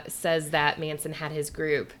says that Manson had his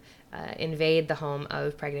group invade the home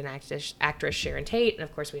of pregnant actress Sharon Tate. And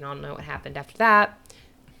of course, we all know what happened after that.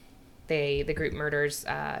 The group murders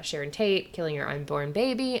Sharon Tate, killing her unborn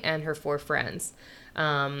baby and her 4 friends.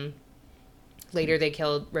 Later, they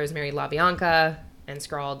killed Rosemary LaBianca and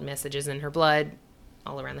scrawled messages in her blood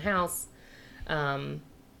all around the house.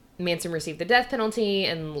 Manson received the death penalty,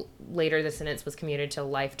 and later the sentence was commuted to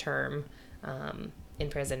life term in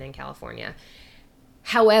prison in California.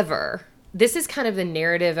 However, this is kind of the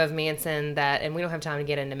narrative of Manson that, and we don't have time to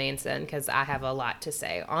get into Manson because I have a lot to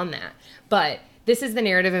say on that, but this is the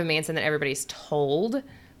narrative of Manson that everybody's told.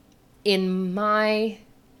 In my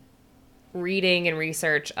reading and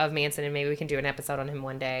research of Manson, and maybe we can do an episode on him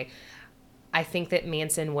one day, I think that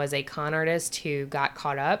Manson was a con artist who got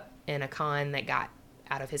caught up in a con that got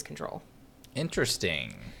out of his control.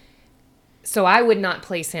 Interesting. So I would not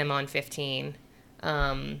place him on 15,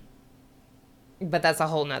 but that's a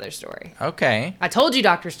whole nother story. Okay. I told you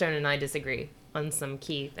Dr. Stone and I disagree on some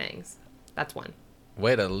key things. That's one.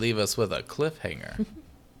 Way to leave us with a cliffhanger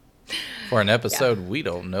for an episode we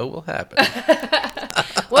don't know will happen.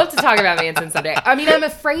 We'll have to talk about Manson someday. I mean, I'm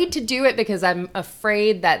afraid to do it because I'm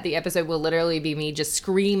afraid that the episode will literally be me just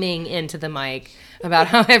screaming into the mic about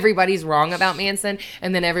how everybody's wrong about Manson,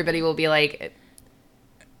 and then everybody will be like,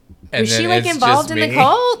 was she like involved in the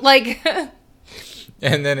cult? Like,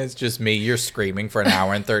 and then it's just me. You're screaming for an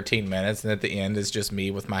hour and 13 minutes, and at the end it's just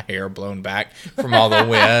me with my hair blown back from all the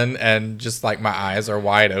wind, and just like my eyes are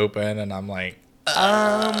wide open, and I'm like,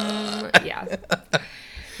 yeah.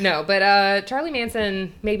 No, but Charlie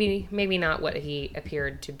Manson, maybe not what he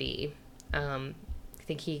appeared to be. I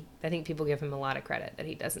think people give him a lot of credit that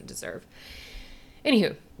he doesn't deserve.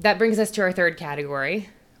 Anywho, that brings us to our third category,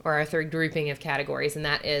 or our third grouping of categories, and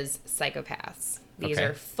that is psychopaths. These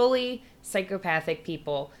are fully psychopathic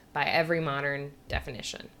people by every modern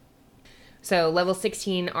definition. So level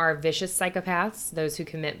 16 are vicious psychopaths, those who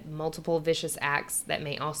commit multiple vicious acts that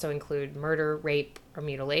may also include murder, rape, or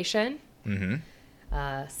mutilation.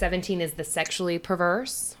 17 is the sexually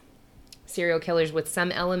perverse, serial killers with some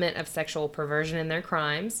element of sexual perversion in their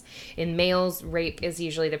crimes. In males, rape is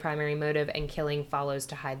usually the primary motive, and killing follows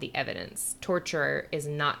to hide the evidence. Torture is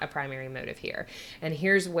not a primary motive here. And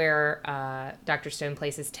here's where Dr. Stone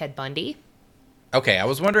places Ted Bundy. Okay, I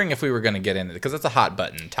was wondering if we were going to get into it, because it's a hot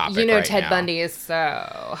button topic right now. Ted Bundy is so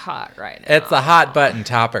hot right now. It's a hot button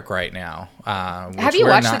topic right now. Have you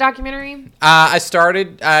watched the documentary?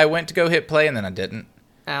 I went to go hit play, and then I didn't.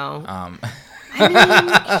 Oh. I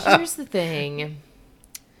mean, here's the thing.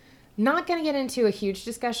 Not going to get into a huge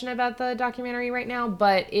discussion about the documentary right now,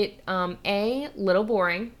 but it, A, little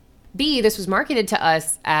boring. B, this was marketed to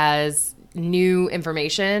us as new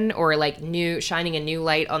information or like shining a new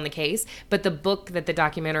light on the case. But the book that the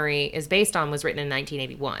documentary is based on was written in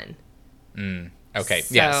 1981. Okay.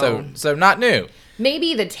 So not new.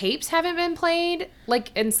 Maybe the tapes haven't been played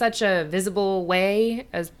like in such a visible way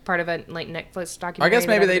as part of a like Netflix documentary. I guess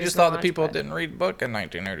maybe they just thought the people didn't read the book in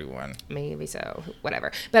 1981. Maybe so.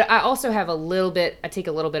 Whatever. But I also have I take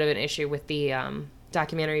a little bit of an issue with the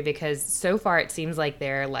documentary because so far it seems like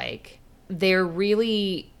they're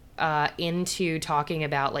really into talking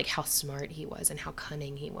about like how smart he was and how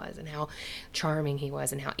cunning he was and how charming he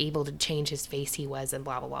was and how able to change his face he was and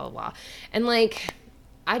blah blah blah blah blah. And like,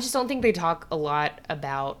 I just don't think they talk a lot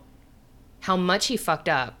about how much he fucked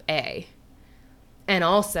up, A, and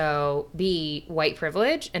also B, white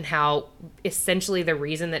privilege, and how essentially the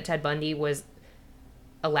reason that Ted Bundy was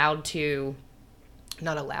not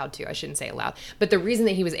allowed to, I shouldn't say allowed, but the reason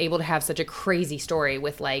that he was able to have such a crazy story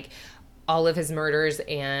with like all of his murders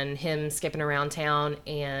and him skipping around town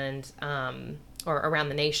and or around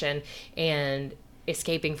the nation and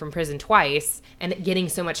escaping from prison twice and getting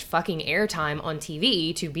so much fucking airtime on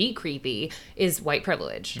TV to be creepy is white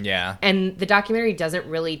privilege. Yeah. And the documentary doesn't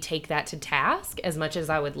really take that to task as much as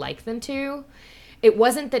I would like them to. It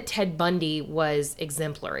wasn't that Ted Bundy was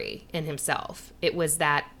exemplary in himself. It was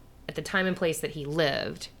that at the time and place that he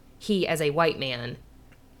lived, he as a white man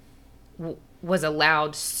was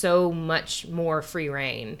allowed so much more free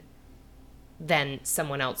reign than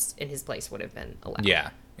someone else in his place would have been allowed.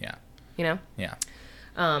 Yeah, yeah. You know? Yeah.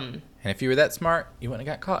 And if you were that smart, you wouldn't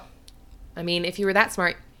have got caught. I mean, if you were that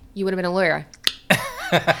smart, you would have been a lawyer.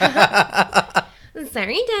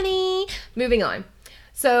 Sorry, Danny. Moving on.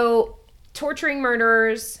 So, torturing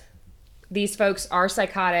murderers, these folks are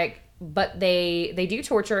psychotic, but they do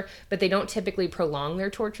torture, but they don't typically prolong their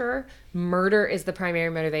torture. Murder is the primary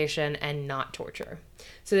motivation and not torture.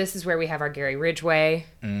 So this is where we have our Gary Ridgway,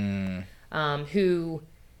 who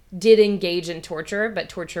did engage in torture, but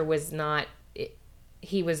torture was not,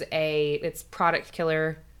 it's product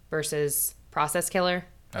killer versus process killer.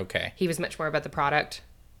 Okay. He was much more about the product,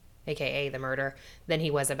 aka the murder, than he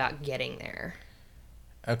was about getting there.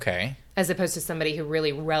 Okay. As opposed to somebody who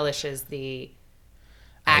really relishes the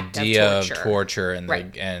act idea of torture and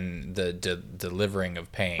right. the delivering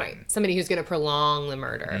of pain. Right. Somebody who's going to prolong the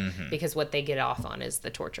murder because what they get off on is the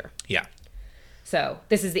torture. Yeah. So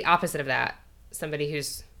this is the opposite of that. Somebody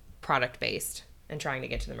who's product based and trying to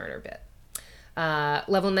get to the murder bit.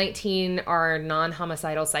 Level 19 are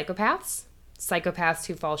non-homicidal psychopaths. Psychopaths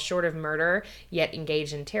who fall short of murder yet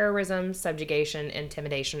engage in terrorism, subjugation,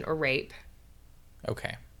 intimidation, or rape.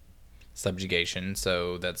 Okay. Subjugation.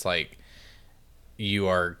 So that's like you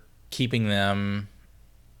are keeping them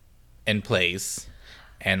in place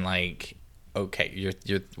and like, okay,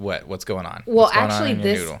 you're what's going on? Well, What's going actually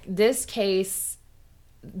on this case,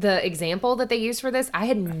 the example that they used for this, I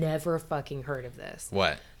had never fucking heard of this.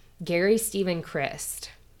 What? Gary Stephen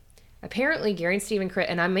Christ. Apparently, Gary Stephen Christ,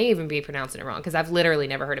 and I may even be pronouncing it wrong because I've literally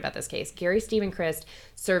never heard about this case. Gary Stephen Christ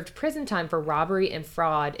served prison time for robbery and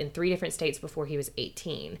fraud in 3 different states before he was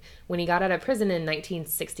 18. When he got out of prison in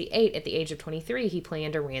 1968, at the age of 23, he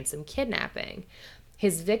planned a ransom kidnapping.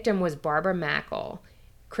 His victim was Barbara Mackle.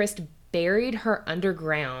 Christ buried her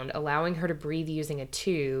underground, allowing her to breathe using a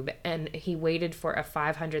tube, and he waited for a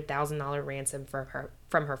 $500,000 ransom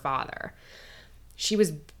from her father. She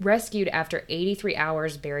was rescued after 83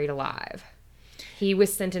 hours buried alive. He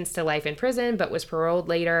was sentenced to life in prison, but was paroled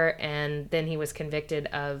later, and then he was convicted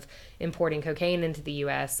of importing cocaine into the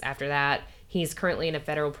U.S. After that, he's currently in a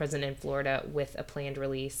federal prison in Florida with a planned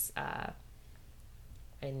release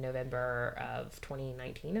in November of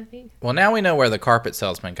 2019, I think. Well, now we know where the carpet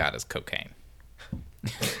salesman got his cocaine.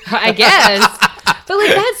 I guess. But,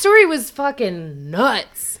 like, that story was fucking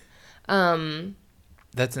nuts.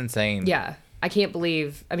 That's insane. Yeah. I can't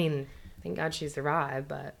believe, I mean, thank God she survived,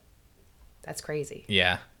 but that's crazy.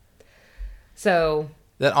 Yeah. So.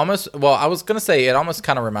 That almost, well, I was going to say, it almost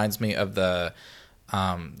kind of reminds me of the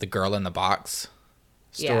girl in the box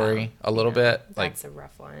story a little bit. Like, that's a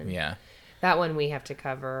rough one. Yeah. That one we have to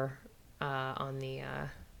cover on the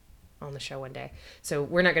show one day. So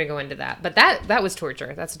we're not going to go into that. But that was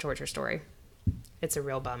torture. That's a torture story. It's a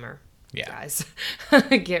real bummer. Yeah. Guys.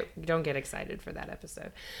 Don't get excited for that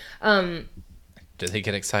episode. Do they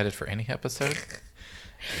get excited for any episode?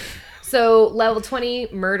 So level 20,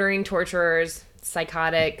 murdering torturers,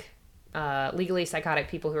 psychotic, legally psychotic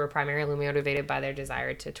people who are primarily motivated by their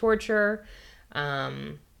desire to torture.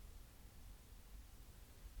 And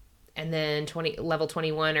then level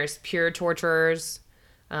 21 are pure torturers.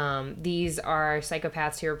 These are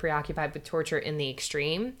psychopaths who are preoccupied with torture in the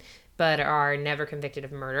extreme, but are never convicted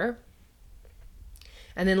of murder.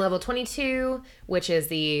 And then level 22, which is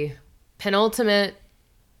the penultimate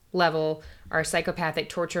level, are psychopathic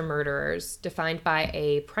torture murderers, defined by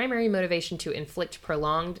a primary motivation to inflict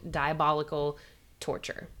prolonged diabolical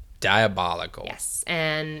torture. Diabolical. Yes.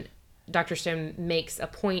 And Dr. Stone makes a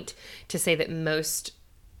point to say that most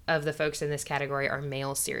of the folks in this category are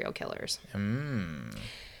male serial killers.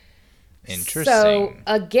 Interesting. So,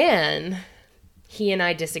 again, he and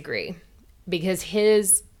I disagree because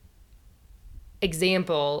his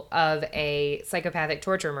example of a psychopathic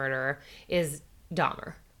torture murderer is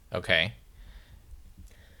Dahmer. Okay.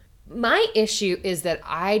 My issue is that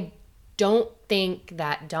I don't think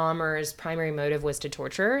that Dahmer's primary motive was to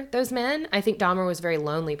torture those men. I think Dahmer was a very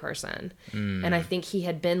lonely person. And I think he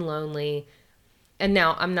had been lonely. And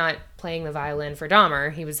now I'm not playing the violin for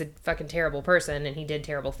Dahmer. He was a fucking terrible person and he did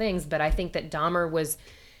terrible things. But I think that Dahmer was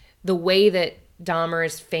the way that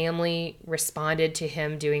Dahmer's family responded to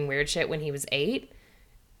him doing weird shit when he was 8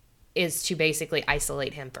 is to basically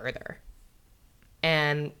isolate him further.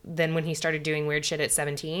 And then when he started doing weird shit at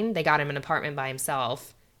 17, they got him an apartment by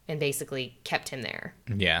himself and basically kept him there.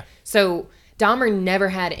 Yeah. So Dahmer never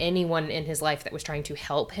had anyone in his life that was trying to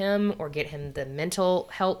help him or get him the mental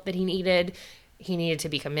help that he needed. He needed to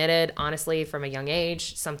be committed, honestly, from a young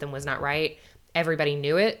age. Something was not right. Everybody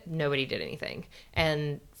knew it. Nobody did anything.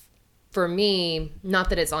 And for me, not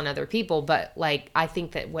that it's on other people, but like I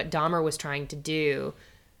think that what Dahmer was trying to do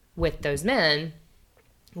with those men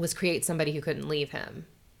was create somebody who couldn't leave him.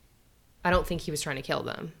 I don't think he was trying to kill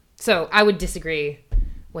them. So I would disagree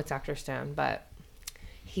with Dr. Stone, but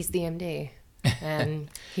he's the MD and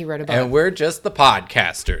he wrote a book. And we're just the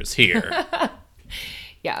podcasters here.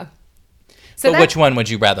 Yeah. So but which one would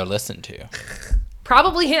you rather listen to?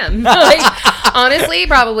 Probably him. Like, honestly,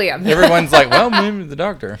 probably him. Everyone's like, well, maybe the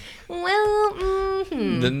doctor. Well,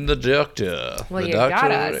 Then the doctor. Well, the you got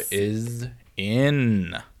doctor us. is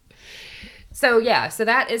in. So, yeah. So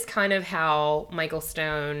that is kind of how Michael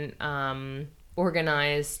Stone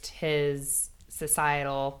organized his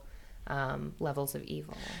societal levels of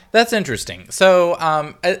evil. That's interesting. So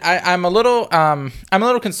I'm a little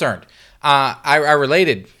concerned. I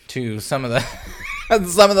related to some of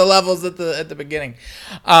the levels at the beginning.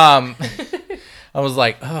 I was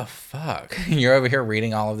like, oh fuck! You're over here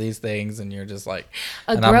reading all of these things, and you're just like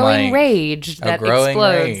a growing rage that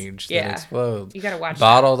explodes. You gotta watch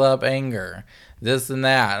bottled up anger, this and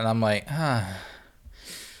that, and I'm like,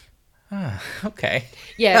 okay.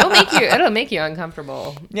 Yeah, it'll make you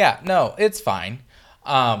uncomfortable. Yeah, no, it's fine.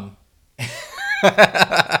 It's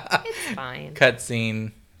fine.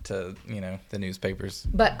 Cutscene to, the newspapers.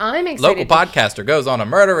 But I'm excited. Local podcaster goes on a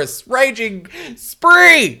murderous raging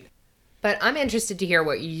spree. But I'm interested to hear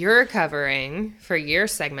what you're covering for your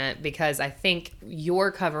segment, because I think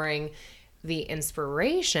you're covering the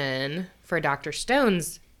inspiration for Dr.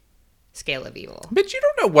 Stone's scale of evil. But you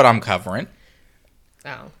don't know what I'm covering.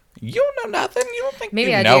 Oh. You don't know nothing. You don't think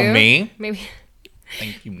Maybe you I know do. me. Maybe.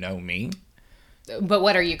 Think you know me. But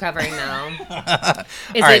what are you covering now? Is All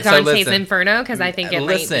it right, so Dante's listen. Inferno? Because I think it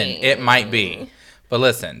might be. It might be. But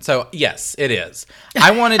listen. So, yes, it is.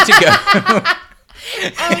 I wanted to go...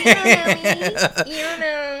 Oh, you don't know me. You don't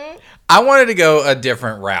know. I wanted to go a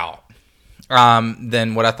different route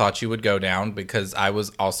than what I thought you would go down, because I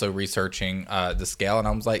was also researching the scale, and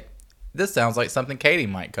I was like, this sounds like something Katie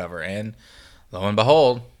might cover. And lo and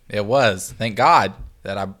behold, it was. Thank God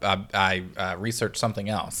that I researched something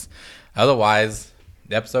else. Otherwise,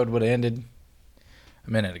 the episode would have ended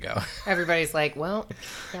a minute ago. Everybody's like, well,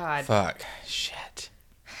 God. Fuck. Shit.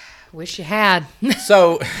 Wish you had.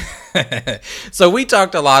 So we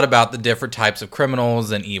talked a lot about the different types of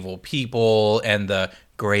criminals and evil people and the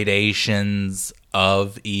gradations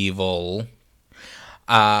of evil.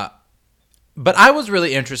 But I was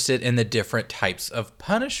really interested in the different types of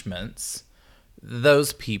punishments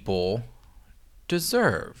those people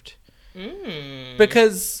deserved.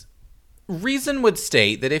 Because reason would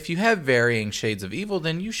state that if you have varying shades of evil,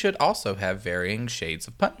 then you should also have varying shades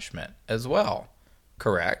of punishment as well.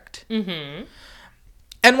 Correct? Mm-hmm.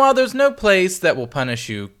 And while there's no place that will punish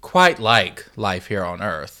you quite like life here on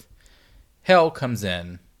Earth, hell comes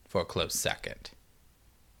in for a close second.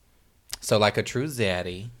 So like a true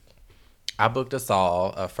zaddy, I booked us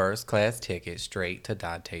all a first-class ticket straight to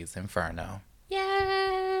Dante's Inferno.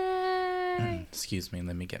 Yay! Excuse me,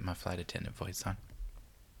 let me get my flight attendant voice on.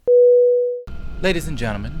 Ladies and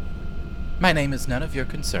gentlemen, my name is none of your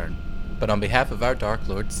concern, but on behalf of our Dark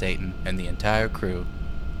Lord Satan and the entire crew,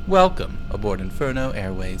 welcome aboard Inferno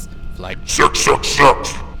Airways Flight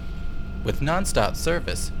 666 with non-stop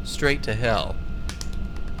service straight to hell.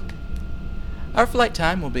 Our flight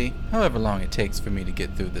time will be however long it takes for me to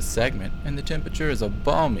get through this segment, and the temperature is a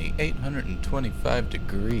balmy 825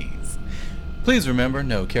 degrees. Please remember,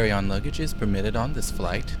 no carry-on luggage is permitted on this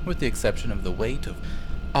flight, with the exception of the weight of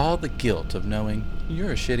all the guilt of knowing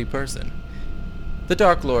you're a shitty person. The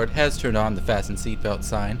Dark Lord has turned on the fasten seatbelt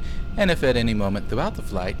sign, and if at any moment throughout the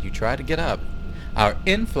flight you try to get up, our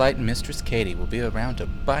in-flight Mistress Katie will be around to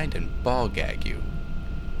bind and ball gag you.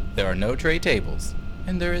 There are no tray tables,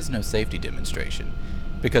 and there is no safety demonstration,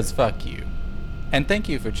 because fuck you. And thank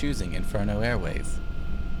you for choosing Inferno Airways.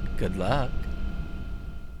 Good luck.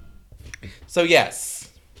 So yes,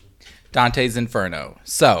 Dante's Inferno.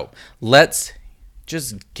 So let's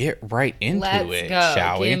just get right into it,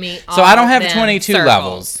 shall we? Give me So I don't all have them 22 circles.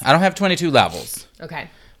 levels. I don't have 22 levels, Okay.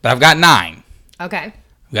 but I've got 9. Okay.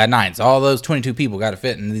 We got 9. So all those 22 people got to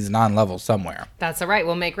fit in these 9 levels somewhere. That's all right.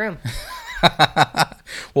 We'll make room.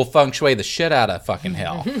 We'll feng shui the shit out of fucking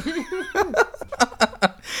hell.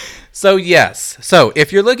 So yes. So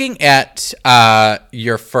if you're looking at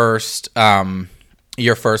your first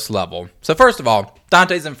level. So first of all,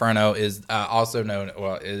 Dante's Inferno is also known.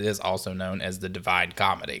 Well, it is also known as the Divine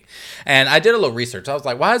Comedy. And I did a little research. I was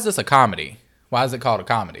like, why is this a comedy? Why is it called a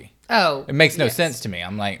comedy? Oh, It makes no sense to me.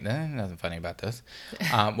 I'm like, nothing funny about this.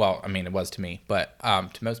 Well, I mean, it was to me, but to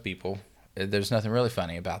most people, there's nothing really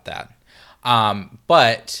funny about that.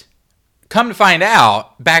 But come to find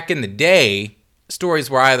out, back in the day, stories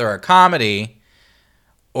were either a comedy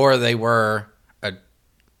or they were a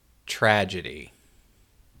tragedy.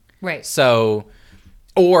 right. So,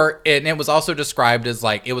 and it was also described as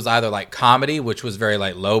like, it was either like comedy, which was very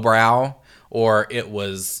like lowbrow, or it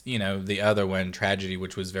was, the other one, tragedy,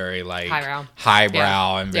 which was very like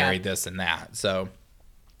highbrow and very this and that. So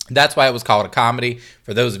that's why it was called a comedy.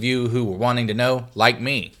 For those of you who were wanting to know, like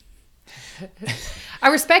me. I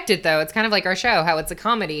respect it, though. It's kind of like our show, how it's a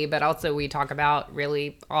comedy, but also we talk about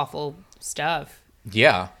really awful stuff.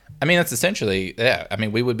 Yeah. I mean, that's essentially,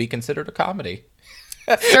 we would be considered a comedy.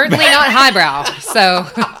 Certainly not highbrow, so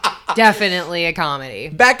definitely a comedy.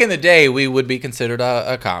 Back in the day, we would be considered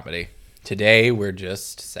a comedy. Today, we're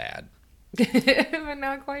just sad. But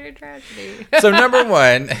not quite a tragedy. So number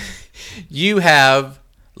 1, you have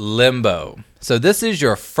limbo. So this is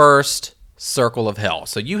your first circle of hell.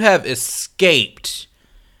 So you have escaped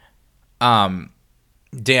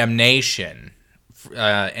damnation,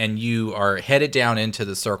 and you are headed down into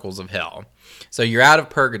the circles of hell. So you're out of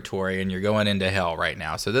purgatory and you're going into hell right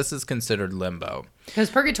now. So this is considered limbo. Because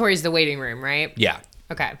purgatory is the waiting room, right? Yeah.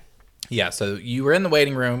 Okay. Yeah, so you were in the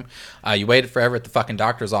waiting room. You waited forever at the fucking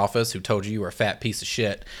doctor's office who told you were a fat piece of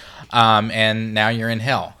shit. And now you're in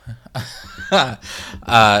hell.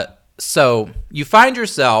 So you find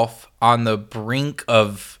yourself on the brink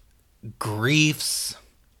of grief's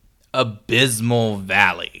abysmal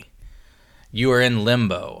valley. You are in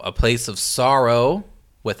limbo, a place of sorrow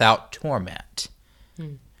without torment.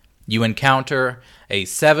 You encounter a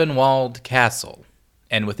 7-walled castle,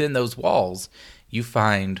 and within those walls you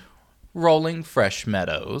find rolling fresh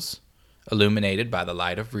meadows, illuminated by the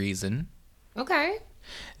light of reason. Okay.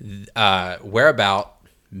 Whereabout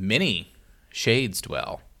many shades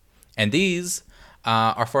dwell. And these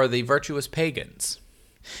are for the virtuous pagans,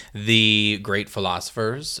 the great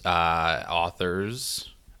philosophers,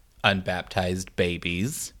 authors, unbaptized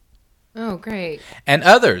babies, Oh, great. and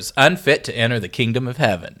others unfit to enter the kingdom of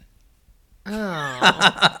heaven.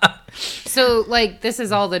 Oh. So, like, this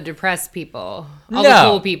is all the depressed people. All No. the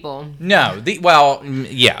cool people. No,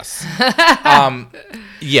 yes.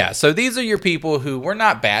 Yeah, so these are your people who were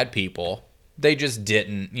not bad people. They just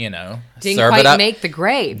didn't, Didn't serve it quite up. make the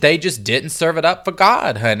grade. They just didn't serve it up for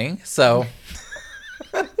God, honey. So,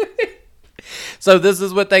 so this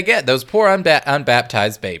is what they get. Those poor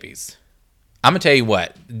unbaptized babies. I'm going to tell you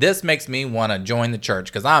what. This makes me want to join the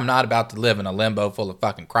church because I'm not about to live in a limbo full of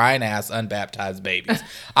fucking crying ass unbaptized babies.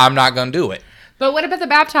 I'm not going to do it. But what about the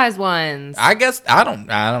baptized ones? I guess, I don't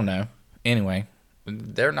know. Anyway,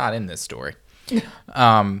 they're not in this story.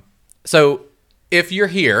 So if you're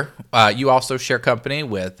here, you also share company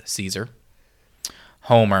with Caesar,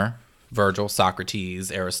 Homer, Virgil,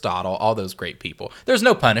 Socrates, Aristotle, all those great people. There's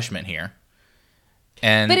no punishment here.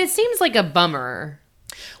 But it seems like a bummer.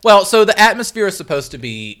 Well, so the atmosphere is supposed to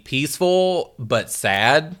be peaceful but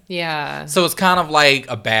sad. Yeah. So it's kind of like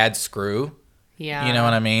a bad screw. Yeah. You know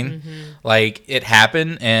what I mean? Mm-hmm. Like, it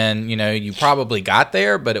happened and, you probably got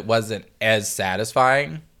there, but it wasn't as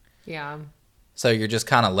satisfying. Yeah. So you're just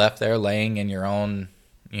kind of left there laying in your own,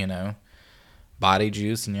 body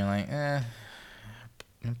juice, and you're like,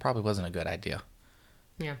 it probably wasn't a good idea.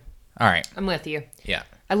 Yeah. All right. I'm with you. Yeah.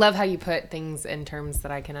 I love how you put things in terms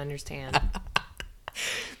that I can understand.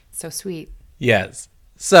 So sweet. Yes.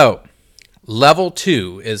 So, level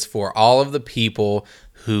 2 is for all of the people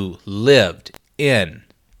who lived in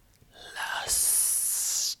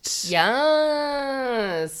lust.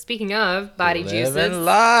 Yes. Speaking of body juices. Live in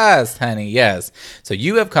lust, honey. Yes. So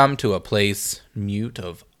you have come to a place mute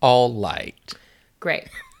of all light. Great.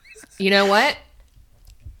 You know what?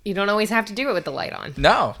 You don't always have to do it with the light on.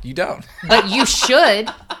 No, you don't. But you should.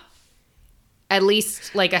 At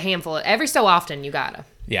least like a handful. Every so often, you gotta.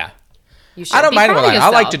 Yeah. You should. I don't Be mind it proud with of light. I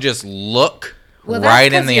like yourself. to just look Well,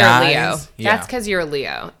 right in the you're eyes. Leo. Yeah. That's because you're a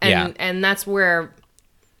Leo. And, Yeah. and that's where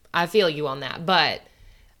I feel you on that. But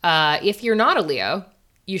if you're not a Leo,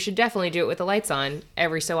 you should definitely do it with the lights on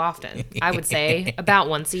every so often. I would say about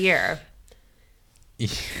once a year.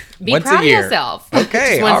 Be Once proud a year. of yourself.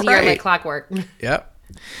 Okay, Just once all a year right. like clockwork. Yep.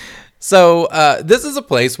 So this is a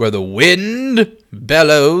place where the wind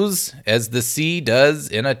bellows as the sea does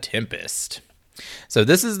in a tempest. So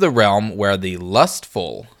this is the realm where the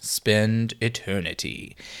lustful spend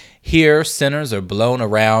eternity. Here, sinners are blown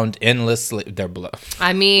around endlessly.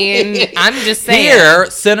 I mean, I'm just saying. Here,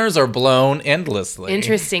 sinners are blown endlessly.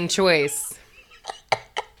 Interesting choice.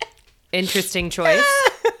 Interesting choice.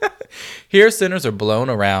 Here, sinners are blown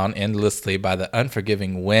around endlessly by the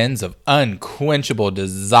unforgiving winds of unquenchable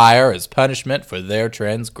desire as punishment for their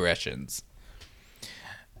transgressions.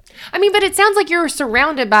 I mean, but it sounds like you're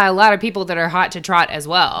surrounded by a lot of people that are hot to trot as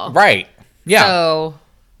well. Right. Yeah. So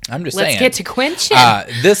I'm just let's saying. get to quenching.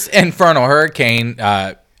 This infernal hurricane,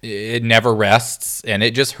 it never rests, and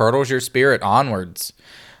it just hurtles your spirit onwards,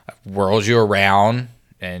 whirls you around,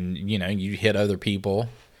 and you hit other people.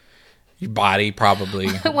 Your body probably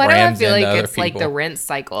Why do I rams feel into like other it's people. like the rinse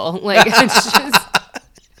cycle? Like it's just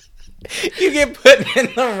You get put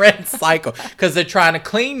in the rinse cycle because they're trying to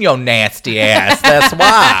clean your nasty ass. That's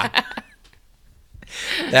why.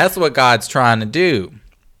 That's what God's trying to do.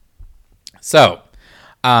 So,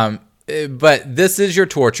 but this is your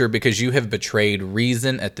torture because you have betrayed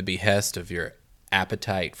reason at the behest of your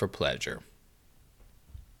appetite for pleasure.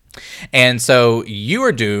 And so you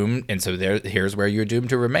are doomed, and so here's where you're doomed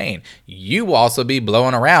to remain. You will also be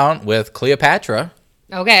blowing around with Cleopatra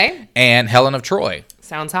okay. and Helen of Troy.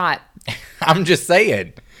 Sounds hot. I'm just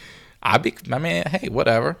saying. Hey,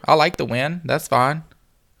 whatever. I like the wind. That's fine.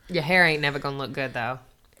 Your hair ain't never gonna look good though.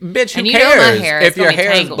 Bitch, who And you know my cares? hair, If it's your gonna be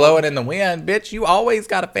hair is tangled. blowing in the wind, bitch, you always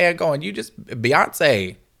got a fan going. You just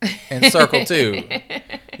Beyonce in Circle 2.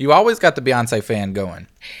 You always got the Beyonce fan going.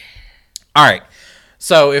 All right.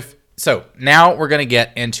 So now we're going to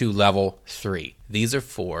get into level 3. This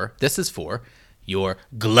is for your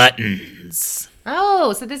gluttons.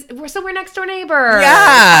 Oh, so we're next door neighbor.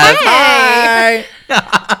 Yeah. Hi.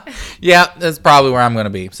 Yeah, that's probably where I'm going to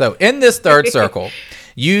be. So in this third circle,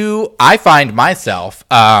 I find myself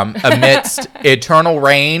amidst eternal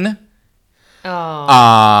rain,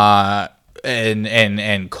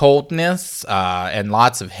 and coldness, and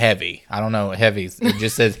lots of heavy. I don't know what heavy. It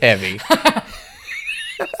just says heavy.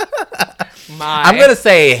 I'm gonna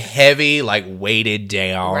say heavy, like weighted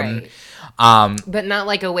down. Right. But not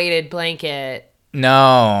like a weighted blanket.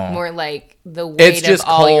 No. More like the weight It's just of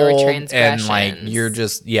all your cold transgressions. and like you're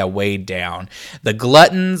just weighed down. The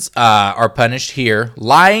gluttons are punished here,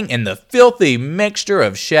 lying in the filthy mixture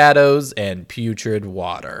of shadows and putrid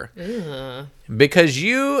water. Ugh. Because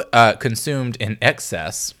you consumed in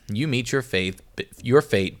excess, you meet your fate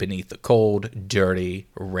beneath the cold, dirty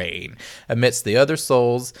rain, amidst the other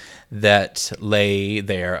souls that lay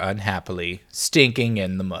there unhappily, stinking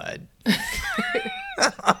in the mud.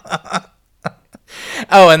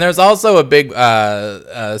 Oh, and there's also a big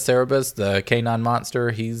Cerebus, the canine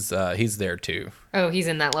monster. He's there too. Oh, he's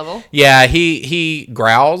in that level? Yeah, he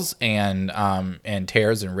growls and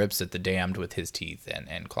tears and rips at the damned with his teeth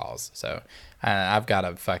and claws. So I've got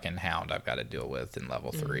a fucking hound I've got to deal with in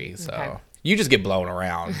level 3. So okay. You just get blown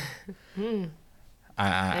around.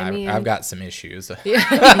 I mean, I've got some issues. you've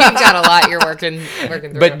got a lot you're working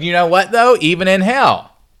through. But you know what though? Even in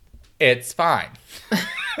hell, it's fine.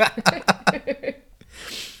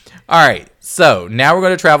 All right, so now we're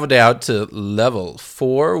going to travel down to level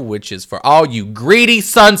 4, which is for all you greedy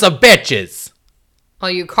sons of bitches. All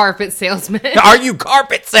you carpet salesmen. Are you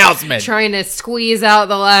carpet salesmen? Trying to squeeze out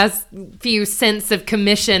the last few cents of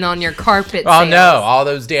commission on your carpet Oh, sales. no, all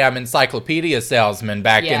those damn encyclopedia salesmen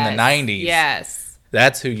back in the 90s. Yes.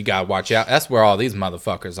 That's who you got to watch out. That's where all these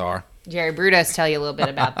motherfuckers are. Jerry Brudos tell you a little bit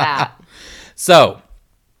about that. So,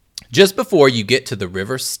 just before you get to the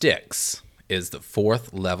River Styx is the 4th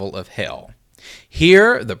level of hell.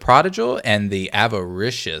 Here, the prodigal and the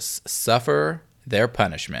avaricious suffer their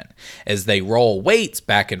punishment as they roll weights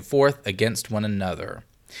back and forth against one another.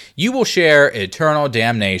 You will share eternal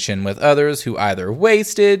damnation with others who either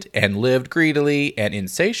wasted and lived greedily and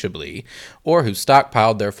insatiably, or who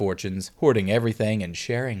stockpiled their fortunes, hoarding everything and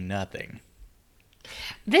sharing nothing.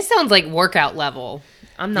 This sounds like workout level.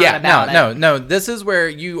 I'm not about it. No. This is where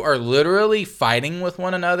you are literally fighting with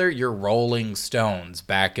one another. You're rolling stones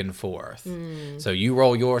back and forth. So you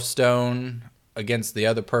roll your stone against the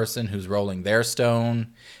other person who's rolling their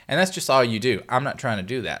stone, and that's just all you do. I'm not trying to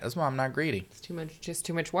do that. That's why I'm not greedy. It's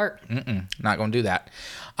too much work. Not going to do that.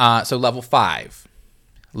 So level 5.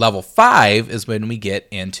 Level 5 is when we get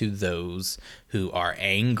into those who are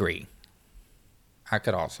angry. I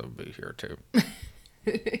could also be here too.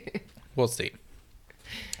 We'll see.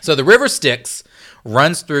 So the river Styx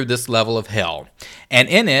runs through this level of hell, and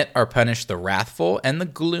in it are punished the wrathful and the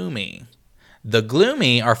gloomy. The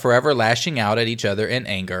gloomy are forever lashing out at each other in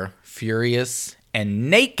anger, furious and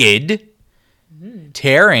naked,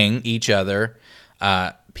 tearing each other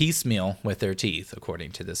piecemeal with their teeth,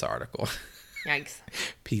 according to this article. Yikes.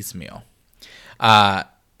 Piecemeal.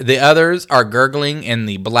 The others are gurgling in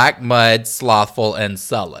the black mud, slothful, and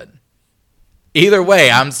sullen. Either way,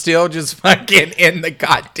 I'm still just fucking in the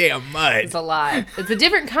goddamn mud. It's a lot. It's a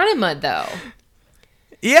different kind of mud, though.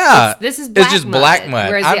 Yeah. This is black it's just mud, black mud.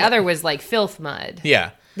 Whereas the other was like filth mud.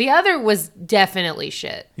 Yeah. The other was definitely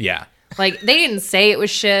shit. Yeah. Like, they didn't say it was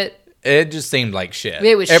shit. It just seemed like shit.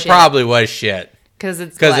 It was shit. It probably was shit. Because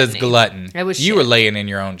it's glutton. It was You shit. were laying in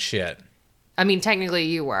your own shit. I mean, technically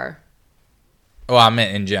you were. Well, I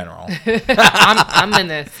meant in general. I'm in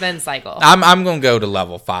the spin cycle. I'm going to go to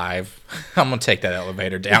level 5. I'm going to take that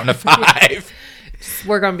elevator down to 5.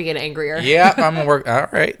 We're going to be getting angrier. Yeah, I'm going to work. All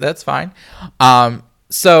right, that's fine.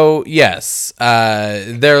 So, yes,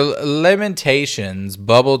 their lamentations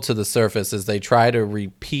bubble to the surface as they try to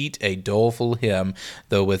repeat a doleful hymn,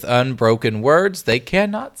 though with unbroken words, they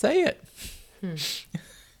cannot say it.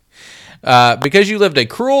 Because you lived a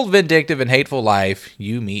cruel, vindictive, and hateful life,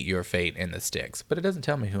 you meet your fate in the Styx. But it doesn't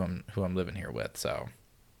tell me who I'm living here with, so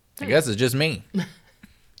I guess it's just me.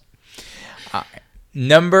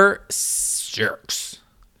 Number 6,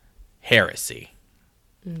 heresy.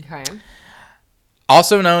 Okay.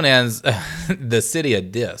 Also known as the city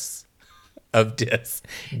of Dis.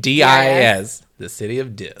 D-I-S. The city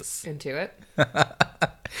of Dis. Into it.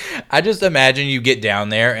 I just imagine you get down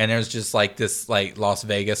there and there's just like this like Las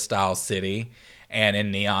Vegas style city, and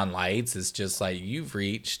in neon lights it's just like you've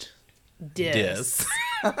reached Dis.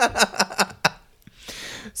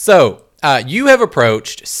 So you have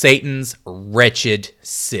approached Satan's wretched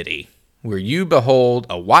city, where you behold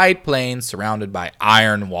a wide plain surrounded by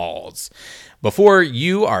iron walls. Before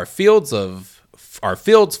you are fields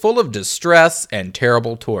full of distress and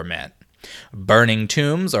terrible torment. Burning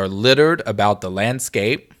tombs are littered about the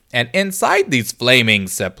landscape, and inside these flaming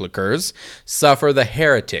sepulchres suffer the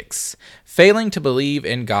heretics, failing to believe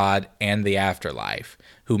in God and the afterlife,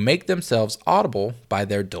 who make themselves audible by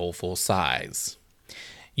their doleful sighs.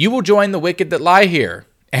 You will join the wicked that lie here,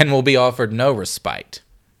 and will be offered no respite.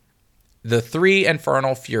 The 3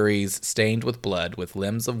 infernal furies stained with blood, with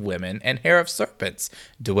limbs of women and hair of serpents,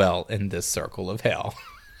 dwell in this circle of hell.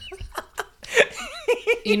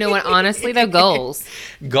 You know what? Honestly, though, goals.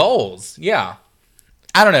 Goals, yeah.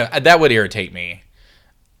 I don't know. That would irritate me.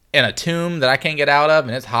 In a tomb that I can't get out of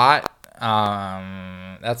and it's hot,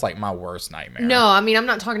 that's like my worst nightmare. No, I mean, I'm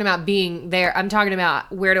not talking about being there. I'm talking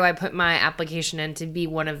about where do I put my application in to be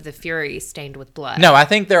one of the furies stained with blood. No, I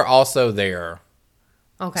think they're also there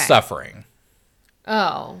suffering.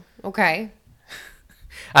 Oh, okay.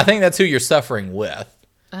 I think that's who you're suffering with.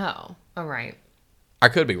 Oh, all right. I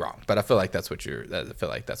could be wrong, but I feel like that's what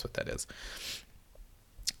that is.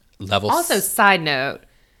 Also, side note,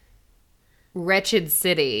 Wretched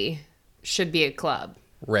City should be a club.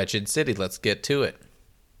 Wretched City, let's get to it.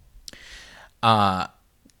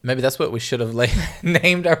 Maybe that's what we should have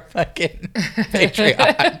named our fucking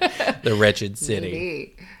Patreon. The Wretched City.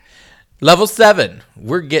 Maybe. Level 7,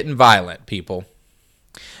 we're getting violent, people.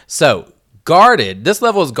 So, guarded, this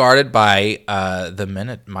level is guarded by the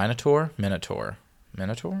Minotaur.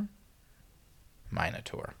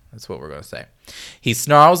 That's what we're going to say. He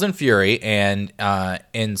snarls in fury and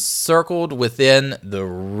encircled within the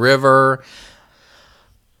river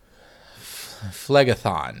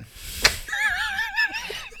Phlegethon.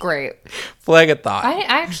 Great. Phlegethon. I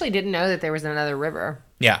actually didn't know that there was another river.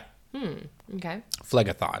 Yeah. Okay.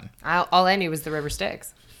 Phlegethon. All I knew was the river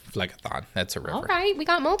Styx. Phlegethon. That's a river. Okay, we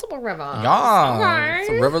got multiple rivers. Yeah. Okay.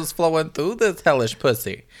 Some rivers flowing through this hellish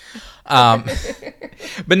pussy. But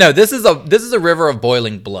no, this is a river of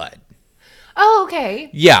boiling blood. Oh, okay.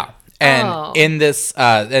 Yeah. And in this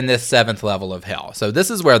 7th level of hell. So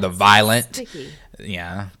this is where the violent, Sticky.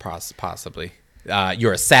 yeah, possibly,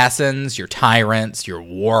 your assassins, your tyrants, your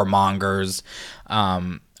warmongers,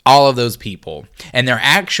 all of those people, and they're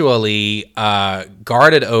actually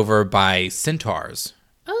guarded over by centaurs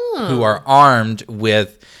who are armed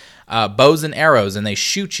with bows and arrows, and they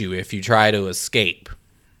shoot you if you try to escape.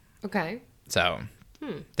 Okay. So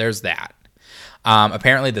there's that.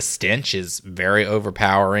 Apparently the stench is very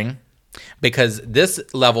overpowering. because this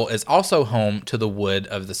level is also home to the wood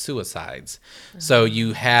of the suicides. So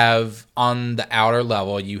you have on the outer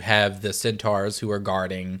level, you have the centaurs who are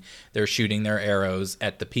guarding. They're shooting their arrows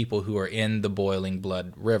at the people who are in the boiling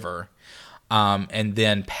blood river. And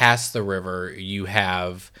then past the river, you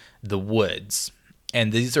have the woods.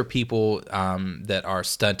 And these are people that are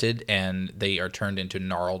stunted, and they are turned into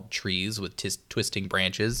gnarled trees with twisting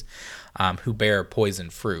branches who bear poison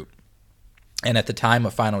fruit. And at the time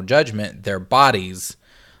of final judgment, their bodies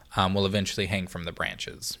will eventually hang from the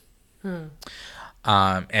branches.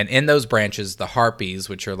 And in those branches, the harpies,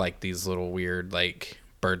 which are like these little weird, like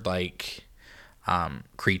bird-like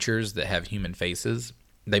creatures that have human faces,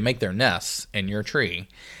 they make their nests in your tree,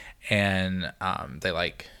 and they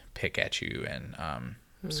like pick at you and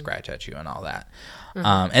scratch at you and all that.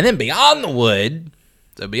 And then beyond the wood,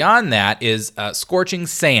 so beyond that is scorching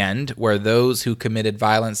sand, where those who committed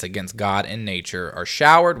violence against God and nature are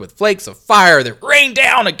showered with flakes of fire that rain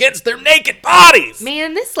down against their naked bodies.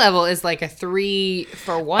 Man, this level is like a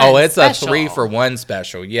 3-for-1 Oh, it's special. a 3-for-1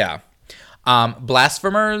 special, yeah.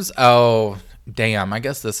 Blasphemers, oh, damn, I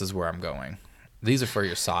guess this is where I'm going. These are for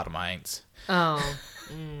your sodomites. Oh.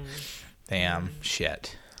 Damn,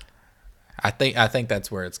 shit. I think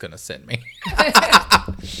that's where it's going to send me.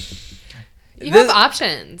 You have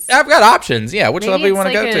options. I've got options. Yeah, which Maybe level you want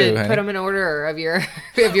to go to? Put them in order of your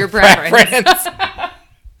preference.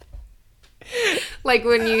 Like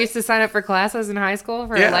when you used to sign up for classes in high school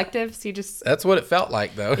for electives, you just that's what it felt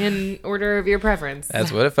like, though. In order of your preference.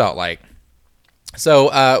 That's what it felt like. So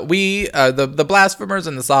the blasphemers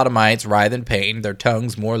and the sodomites writhe in pain, their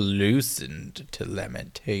tongues more loosened to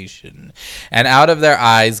lamentation, and out of their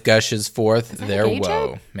eyes gushes forth their woe.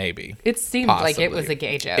 Joke? Maybe It seemed like it was a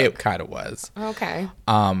gay joke. It kind of was. Okay.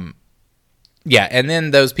 Yeah, and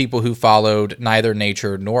then those people who followed neither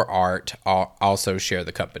nature nor art also share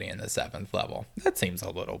the company in the 7th level. That seems a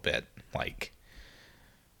little bit like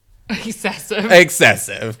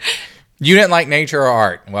excessive. You didn't like nature or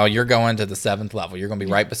art. Well, you're going to the 7th level. You're going to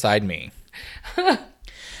be right beside me.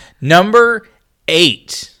 Number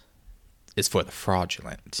 8 is for the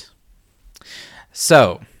fraudulent.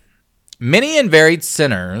 So, many and varied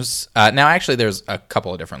sinners. Now, actually, there's a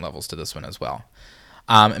couple of different levels to this one as well.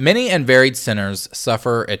 Many and varied sinners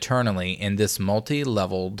suffer eternally in this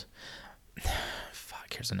multi-leveled.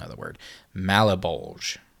 Here's another word.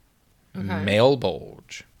 Malabulge. Okay. Male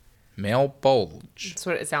bulge. That's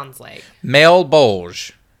what it sounds like. Male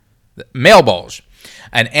bulge.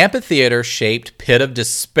 An amphitheater-shaped pit of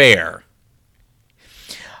despair.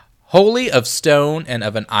 Wholly of stone and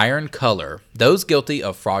of an iron color, those guilty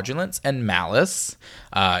of fraudulence and malice,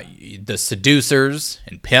 the seducers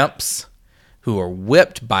and pimps who are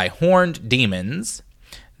whipped by horned demons,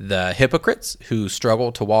 the hypocrites who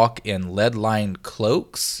struggle to walk in lead-lined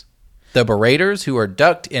cloaks, the beraters who are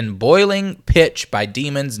ducked in boiling pitch by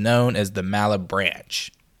demons known as the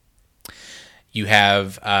Malabranch. You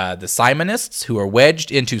have the Simonists who are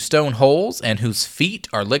wedged into stone holes and whose feet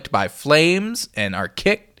are licked by flames and are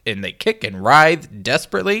kicked, and they kick and writhe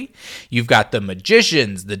desperately. You've got the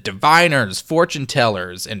magicians, the diviners, fortune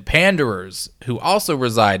tellers, and panderers who also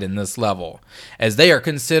reside in this level, as they are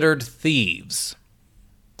considered thieves.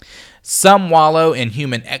 Some wallow in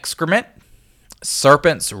human excrement.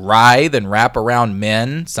 Serpents writhe and wrap around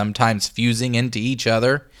men, sometimes fusing into each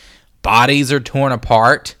other. Bodies are torn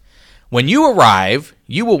apart. When you arrive,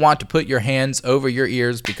 you will want to put your hands over your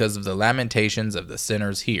ears because of the lamentations of the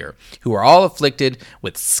sinners here, who are all afflicted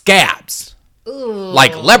with scabs,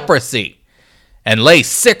 like leprosy, and lay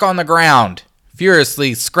sick on the ground,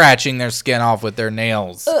 furiously scratching their skin off with their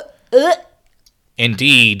nails.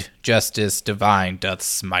 Indeed, justice divine doth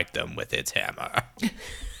smite them with its hammer.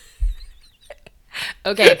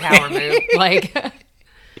 Okay, power move. Like,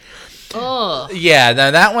 oh. Yeah,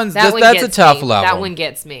 no, that's a tough level. That one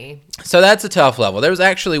gets me. So that's a tough level. There was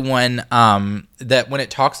actually one that when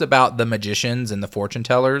it talks about the magicians and the fortune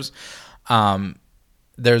tellers,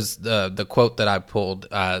 there's the quote that I pulled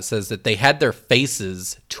says that they had their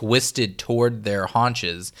faces twisted toward their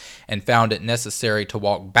haunches and found it necessary to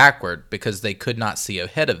walk backward because they could not see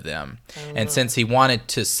ahead of them. Oh. And since he wanted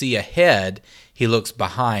to see ahead, he looks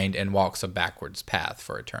behind and walks a backwards path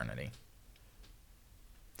for eternity.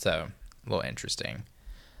 So, a little interesting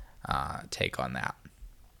take on that.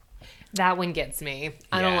 That one gets me.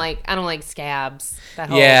 I don't like scabs. That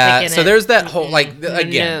whole so there's that whole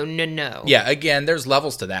again. No. Yeah, again, there's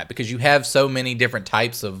levels to that because you have so many different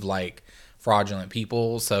types of like fraudulent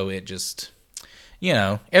people. So it just,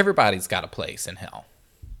 everybody's got a place in hell.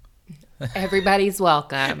 Everybody's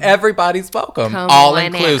welcome. Everybody's welcome. Come all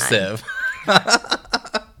inclusive.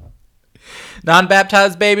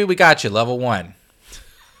 Non-baptized baby, we got you. Level 1.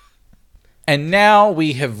 And now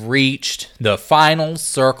we have reached the final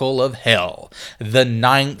circle of hell, the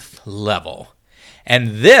 9th level.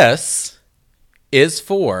 And this is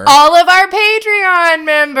for all of our Patreon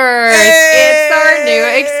members. Hey! It's our new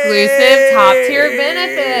exclusive top tier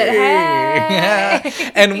benefit.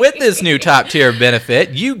 Hey! And with this new top tier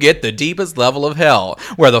benefit, you get the deepest level of hell,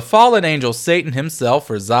 where the fallen angel Satan himself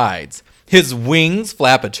resides. His wings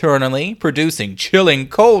flap eternally, producing chilling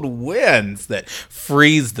cold winds that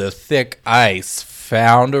freeze the thick ice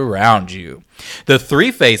found around you. The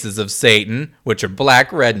 3 faces of Satan, which are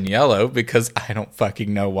black, red, and yellow, because I don't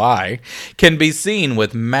fucking know why, can be seen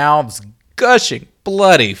with mouths gushing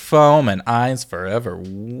bloody foam and eyes forever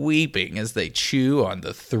weeping as they chew on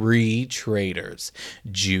the 3 traitors,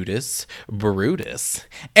 Judas, Brutus,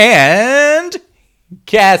 and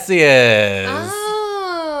Cassius.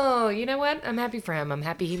 Oh, you know what? I'm happy for him. I'm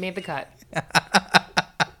happy he made the cut.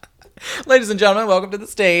 Ladies and gentlemen, welcome to the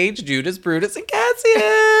stage, Judas, Brutus, and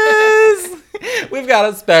Cassius. We've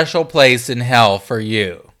got a special place in hell for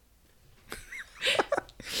you.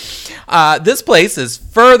 This place is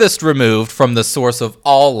furthest removed from the source of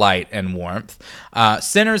all light and warmth.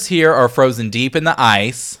 Sinners here are frozen deep in the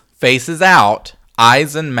ice, faces out,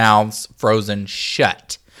 eyes and mouths frozen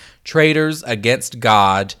shut. Traitors against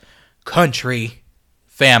God, country,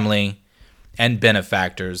 family, and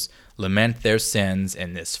benefactors lament their sins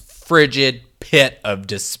in this frigid pit of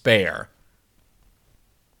despair.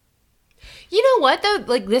 You know what, though?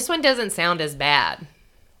 Like, this one doesn't sound as bad.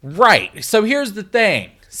 Right. So here's the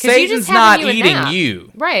thing. Satan's not eating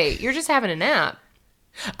you. Right. You're just having a nap.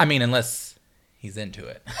 I mean, unless he's into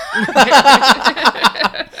it.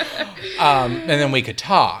 And then we could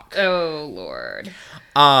talk. Oh, Lord.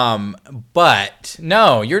 But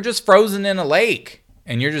no, you're just frozen in a lake.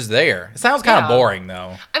 And you're just there. It sounds kind of boring,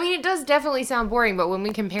 though. I mean, it does definitely sound boring, but when we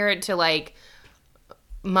compare it to, like,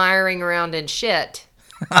 miring around in shit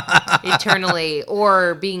eternally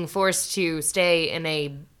or being forced to stay in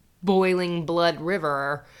a boiling blood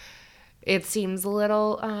river, it seems a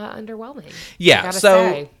little underwhelming. Yeah,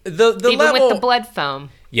 so the even level, with the blood foam.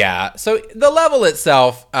 Yeah, so the level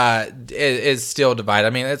itself is still divided. I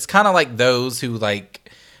mean, it's kind of like those who, like,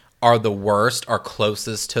 are the worst, are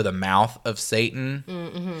closest to the mouth of Satan.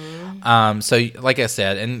 Mm-hmm. So, like I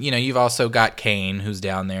said, and you know, you've also got Cain, who's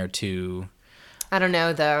down there too. I don't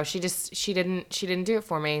know though. She didn't do it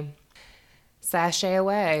for me. Sashay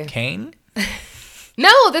away. Cain?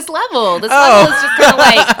 No, this level is just kind of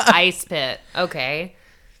like ice pit. Okay.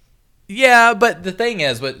 Yeah, but the thing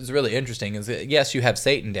is, what's really interesting is that, yes, you have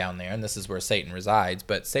Satan down there, and this is where Satan resides,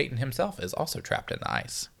 but Satan himself is also trapped in the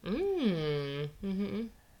ice. Mm-hmm.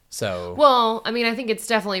 So, well, I mean, I think it's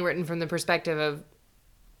definitely written from the perspective of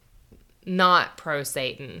not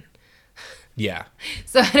pro-Satan. Yeah.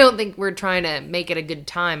 So I don't think we're trying to make it a good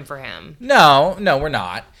time for him. No, we're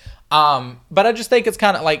not. But I just think it's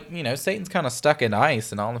kind of like, you know, Satan's kind of stuck in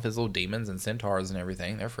ice, and all of his little demons and centaurs and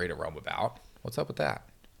everything, they're free to roam about. What's up with that?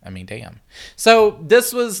 I mean, damn. So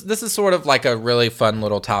this is sort of like a really fun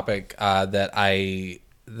little topic that I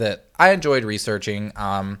enjoyed researching.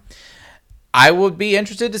 I would be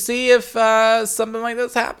interested to see if something like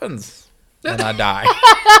this happens and I die.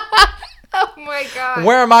 Oh my God.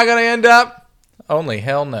 Where am I going to end up? Only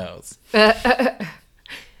hell knows.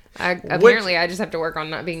 Apparently, I just have to work on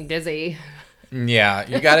not being dizzy. Yeah,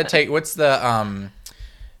 you got to take, what's the...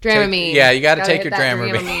 Dramamine. You got to take your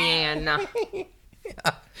Dramamine. Dramamine.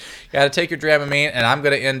 Got to take your Dramamine, and I'm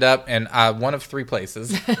going to end up in one of 3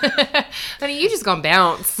 places. Honey, you just going to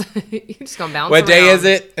bounce. You just going to bounce What around. day is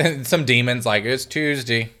it? And some demon's like, it's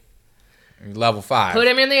Tuesday. Level 5. Put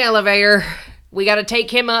him in the elevator. We got to take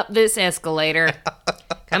him up this escalator.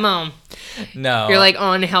 Come on. No. You're like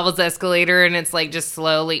on Hell's escalator, and it's like just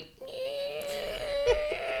slowly...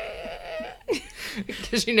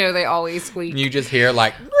 Because you know they always squeak. You just hear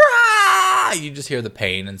like... Rah! You just hear the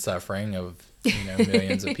pain and suffering of... You know,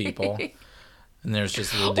 millions of people. And there's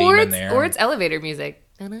just a little demon there. Or it's elevator music.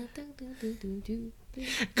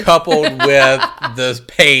 Coupled with the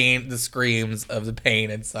pain, the screams of the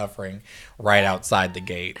pain and suffering right outside the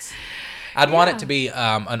gates. I'd want it to be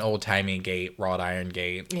an old-timey gate, wrought iron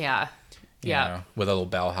gate. Yeah. You know, with a little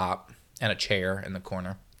bellhop and a chair in the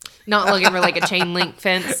corner. Not looking for like a chain link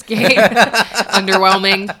fence gate.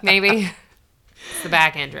 Underwhelming, maybe. It's the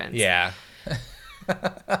back entrance. Yeah.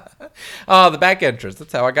 Oh, the back entrance.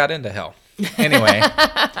 That's how I got into hell. Anyway.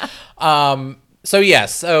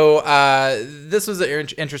 This was an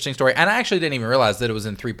interesting story. And I actually didn't even realize that it was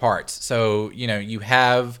in 3 parts. So, you know, you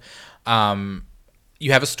have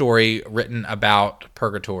you have a story written about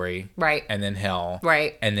purgatory, right, and then hell,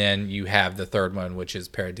 right, and then you have the third one, which is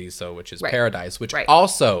Paradiso, which is right. paradise, which right.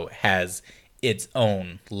 also has its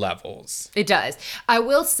own levels. It does. I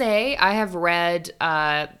will say I have read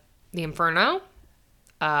the Inferno.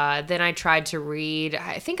 Then I tried to read,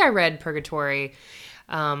 I think I read Purgatory,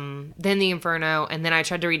 then the Inferno, and then I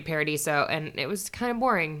tried to read Paradiso, and it was kind of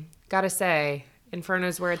boring, gotta say.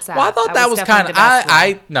 Inferno's where it's at. Well, I thought that was kind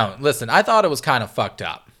of, no, listen, I thought it was kind of fucked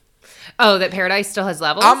up. Oh, that Paradise still has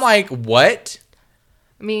levels? I'm like, what?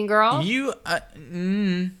 I mean, girl. You,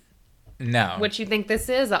 no. What you think this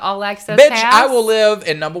is, an all-access Bitch, pass? I will live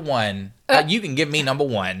in number 1. You can give me number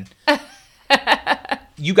 1.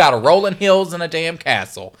 You got a rolling hills and a damn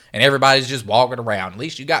castle, and everybody's just walking around. At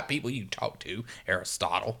least you got people you talk to,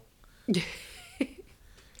 Aristotle.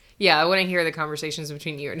 Yeah, I want to hear the conversations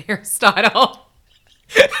between you and Aristotle.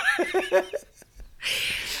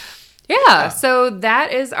 Yeah, so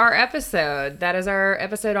that is our episode. That is our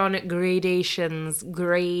episode on gradations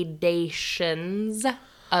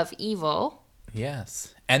of evil.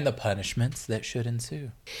 Yes, and the punishments that should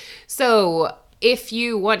ensue. So, if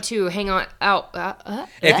you want to hang on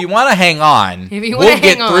if you want to hang on, we'll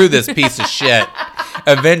get through this piece of shit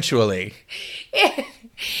eventually.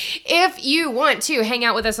 If you want to hang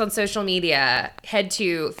out with us on social media, head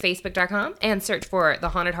to facebook.com and search for The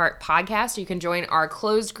Haunted Heart Podcast. You can join our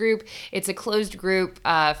closed group. It's a closed group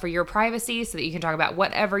for your privacy so that you can talk about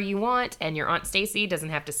whatever you want, and your Aunt Stacy doesn't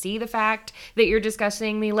have to see the fact that you're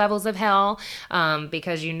discussing the levels of hell,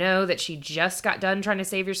 because you know that she just got done trying to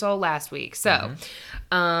save your soul last week. So,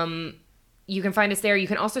 you can find us there. You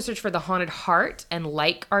can also search for The Haunted Heart and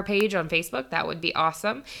like our page on Facebook. That would be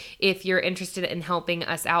awesome. If you're interested in helping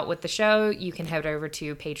us out with the show, you can head over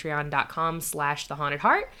to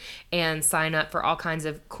patreon.com/thehauntedheart and sign up for all kinds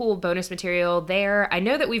of cool bonus material there. I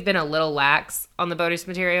know that we've been a little lax on the bonus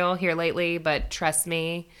material here lately, but trust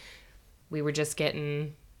me, we were just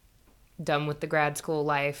getting done with the grad school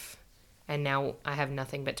life, and now I have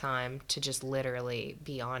nothing but time to just literally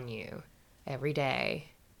be on you every day.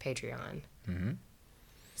 Patreon. Mm-hmm.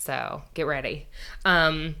 So get ready.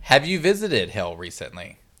 Have you visited hell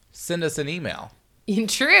recently? Send us an email.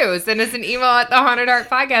 True. Send us an email at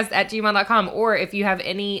thehauntedheartpodcast@gmail.com, or if you have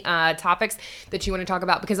any topics that you want to talk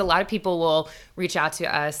about, because a lot of people will reach out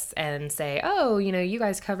to us and say, oh, you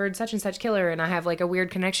guys covered such and such killer and I have like a weird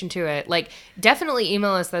connection to it. Like, definitely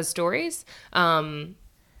email us those stories.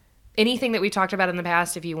 Anything that we talked about in the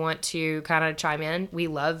past, if you want to kind of chime in, we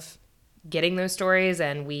love getting those stories,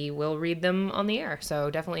 and we will read them on the air.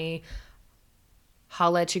 So definitely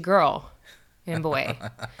holla at your girl and boy.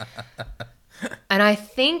 And I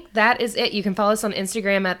think that is it. You can follow us on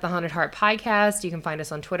Instagram at The Haunted Heart Podcast. You can find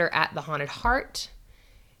us on Twitter at The Haunted Heart.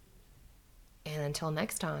 And until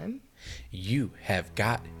next time, you have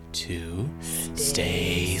got to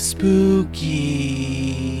stay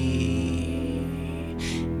spooky.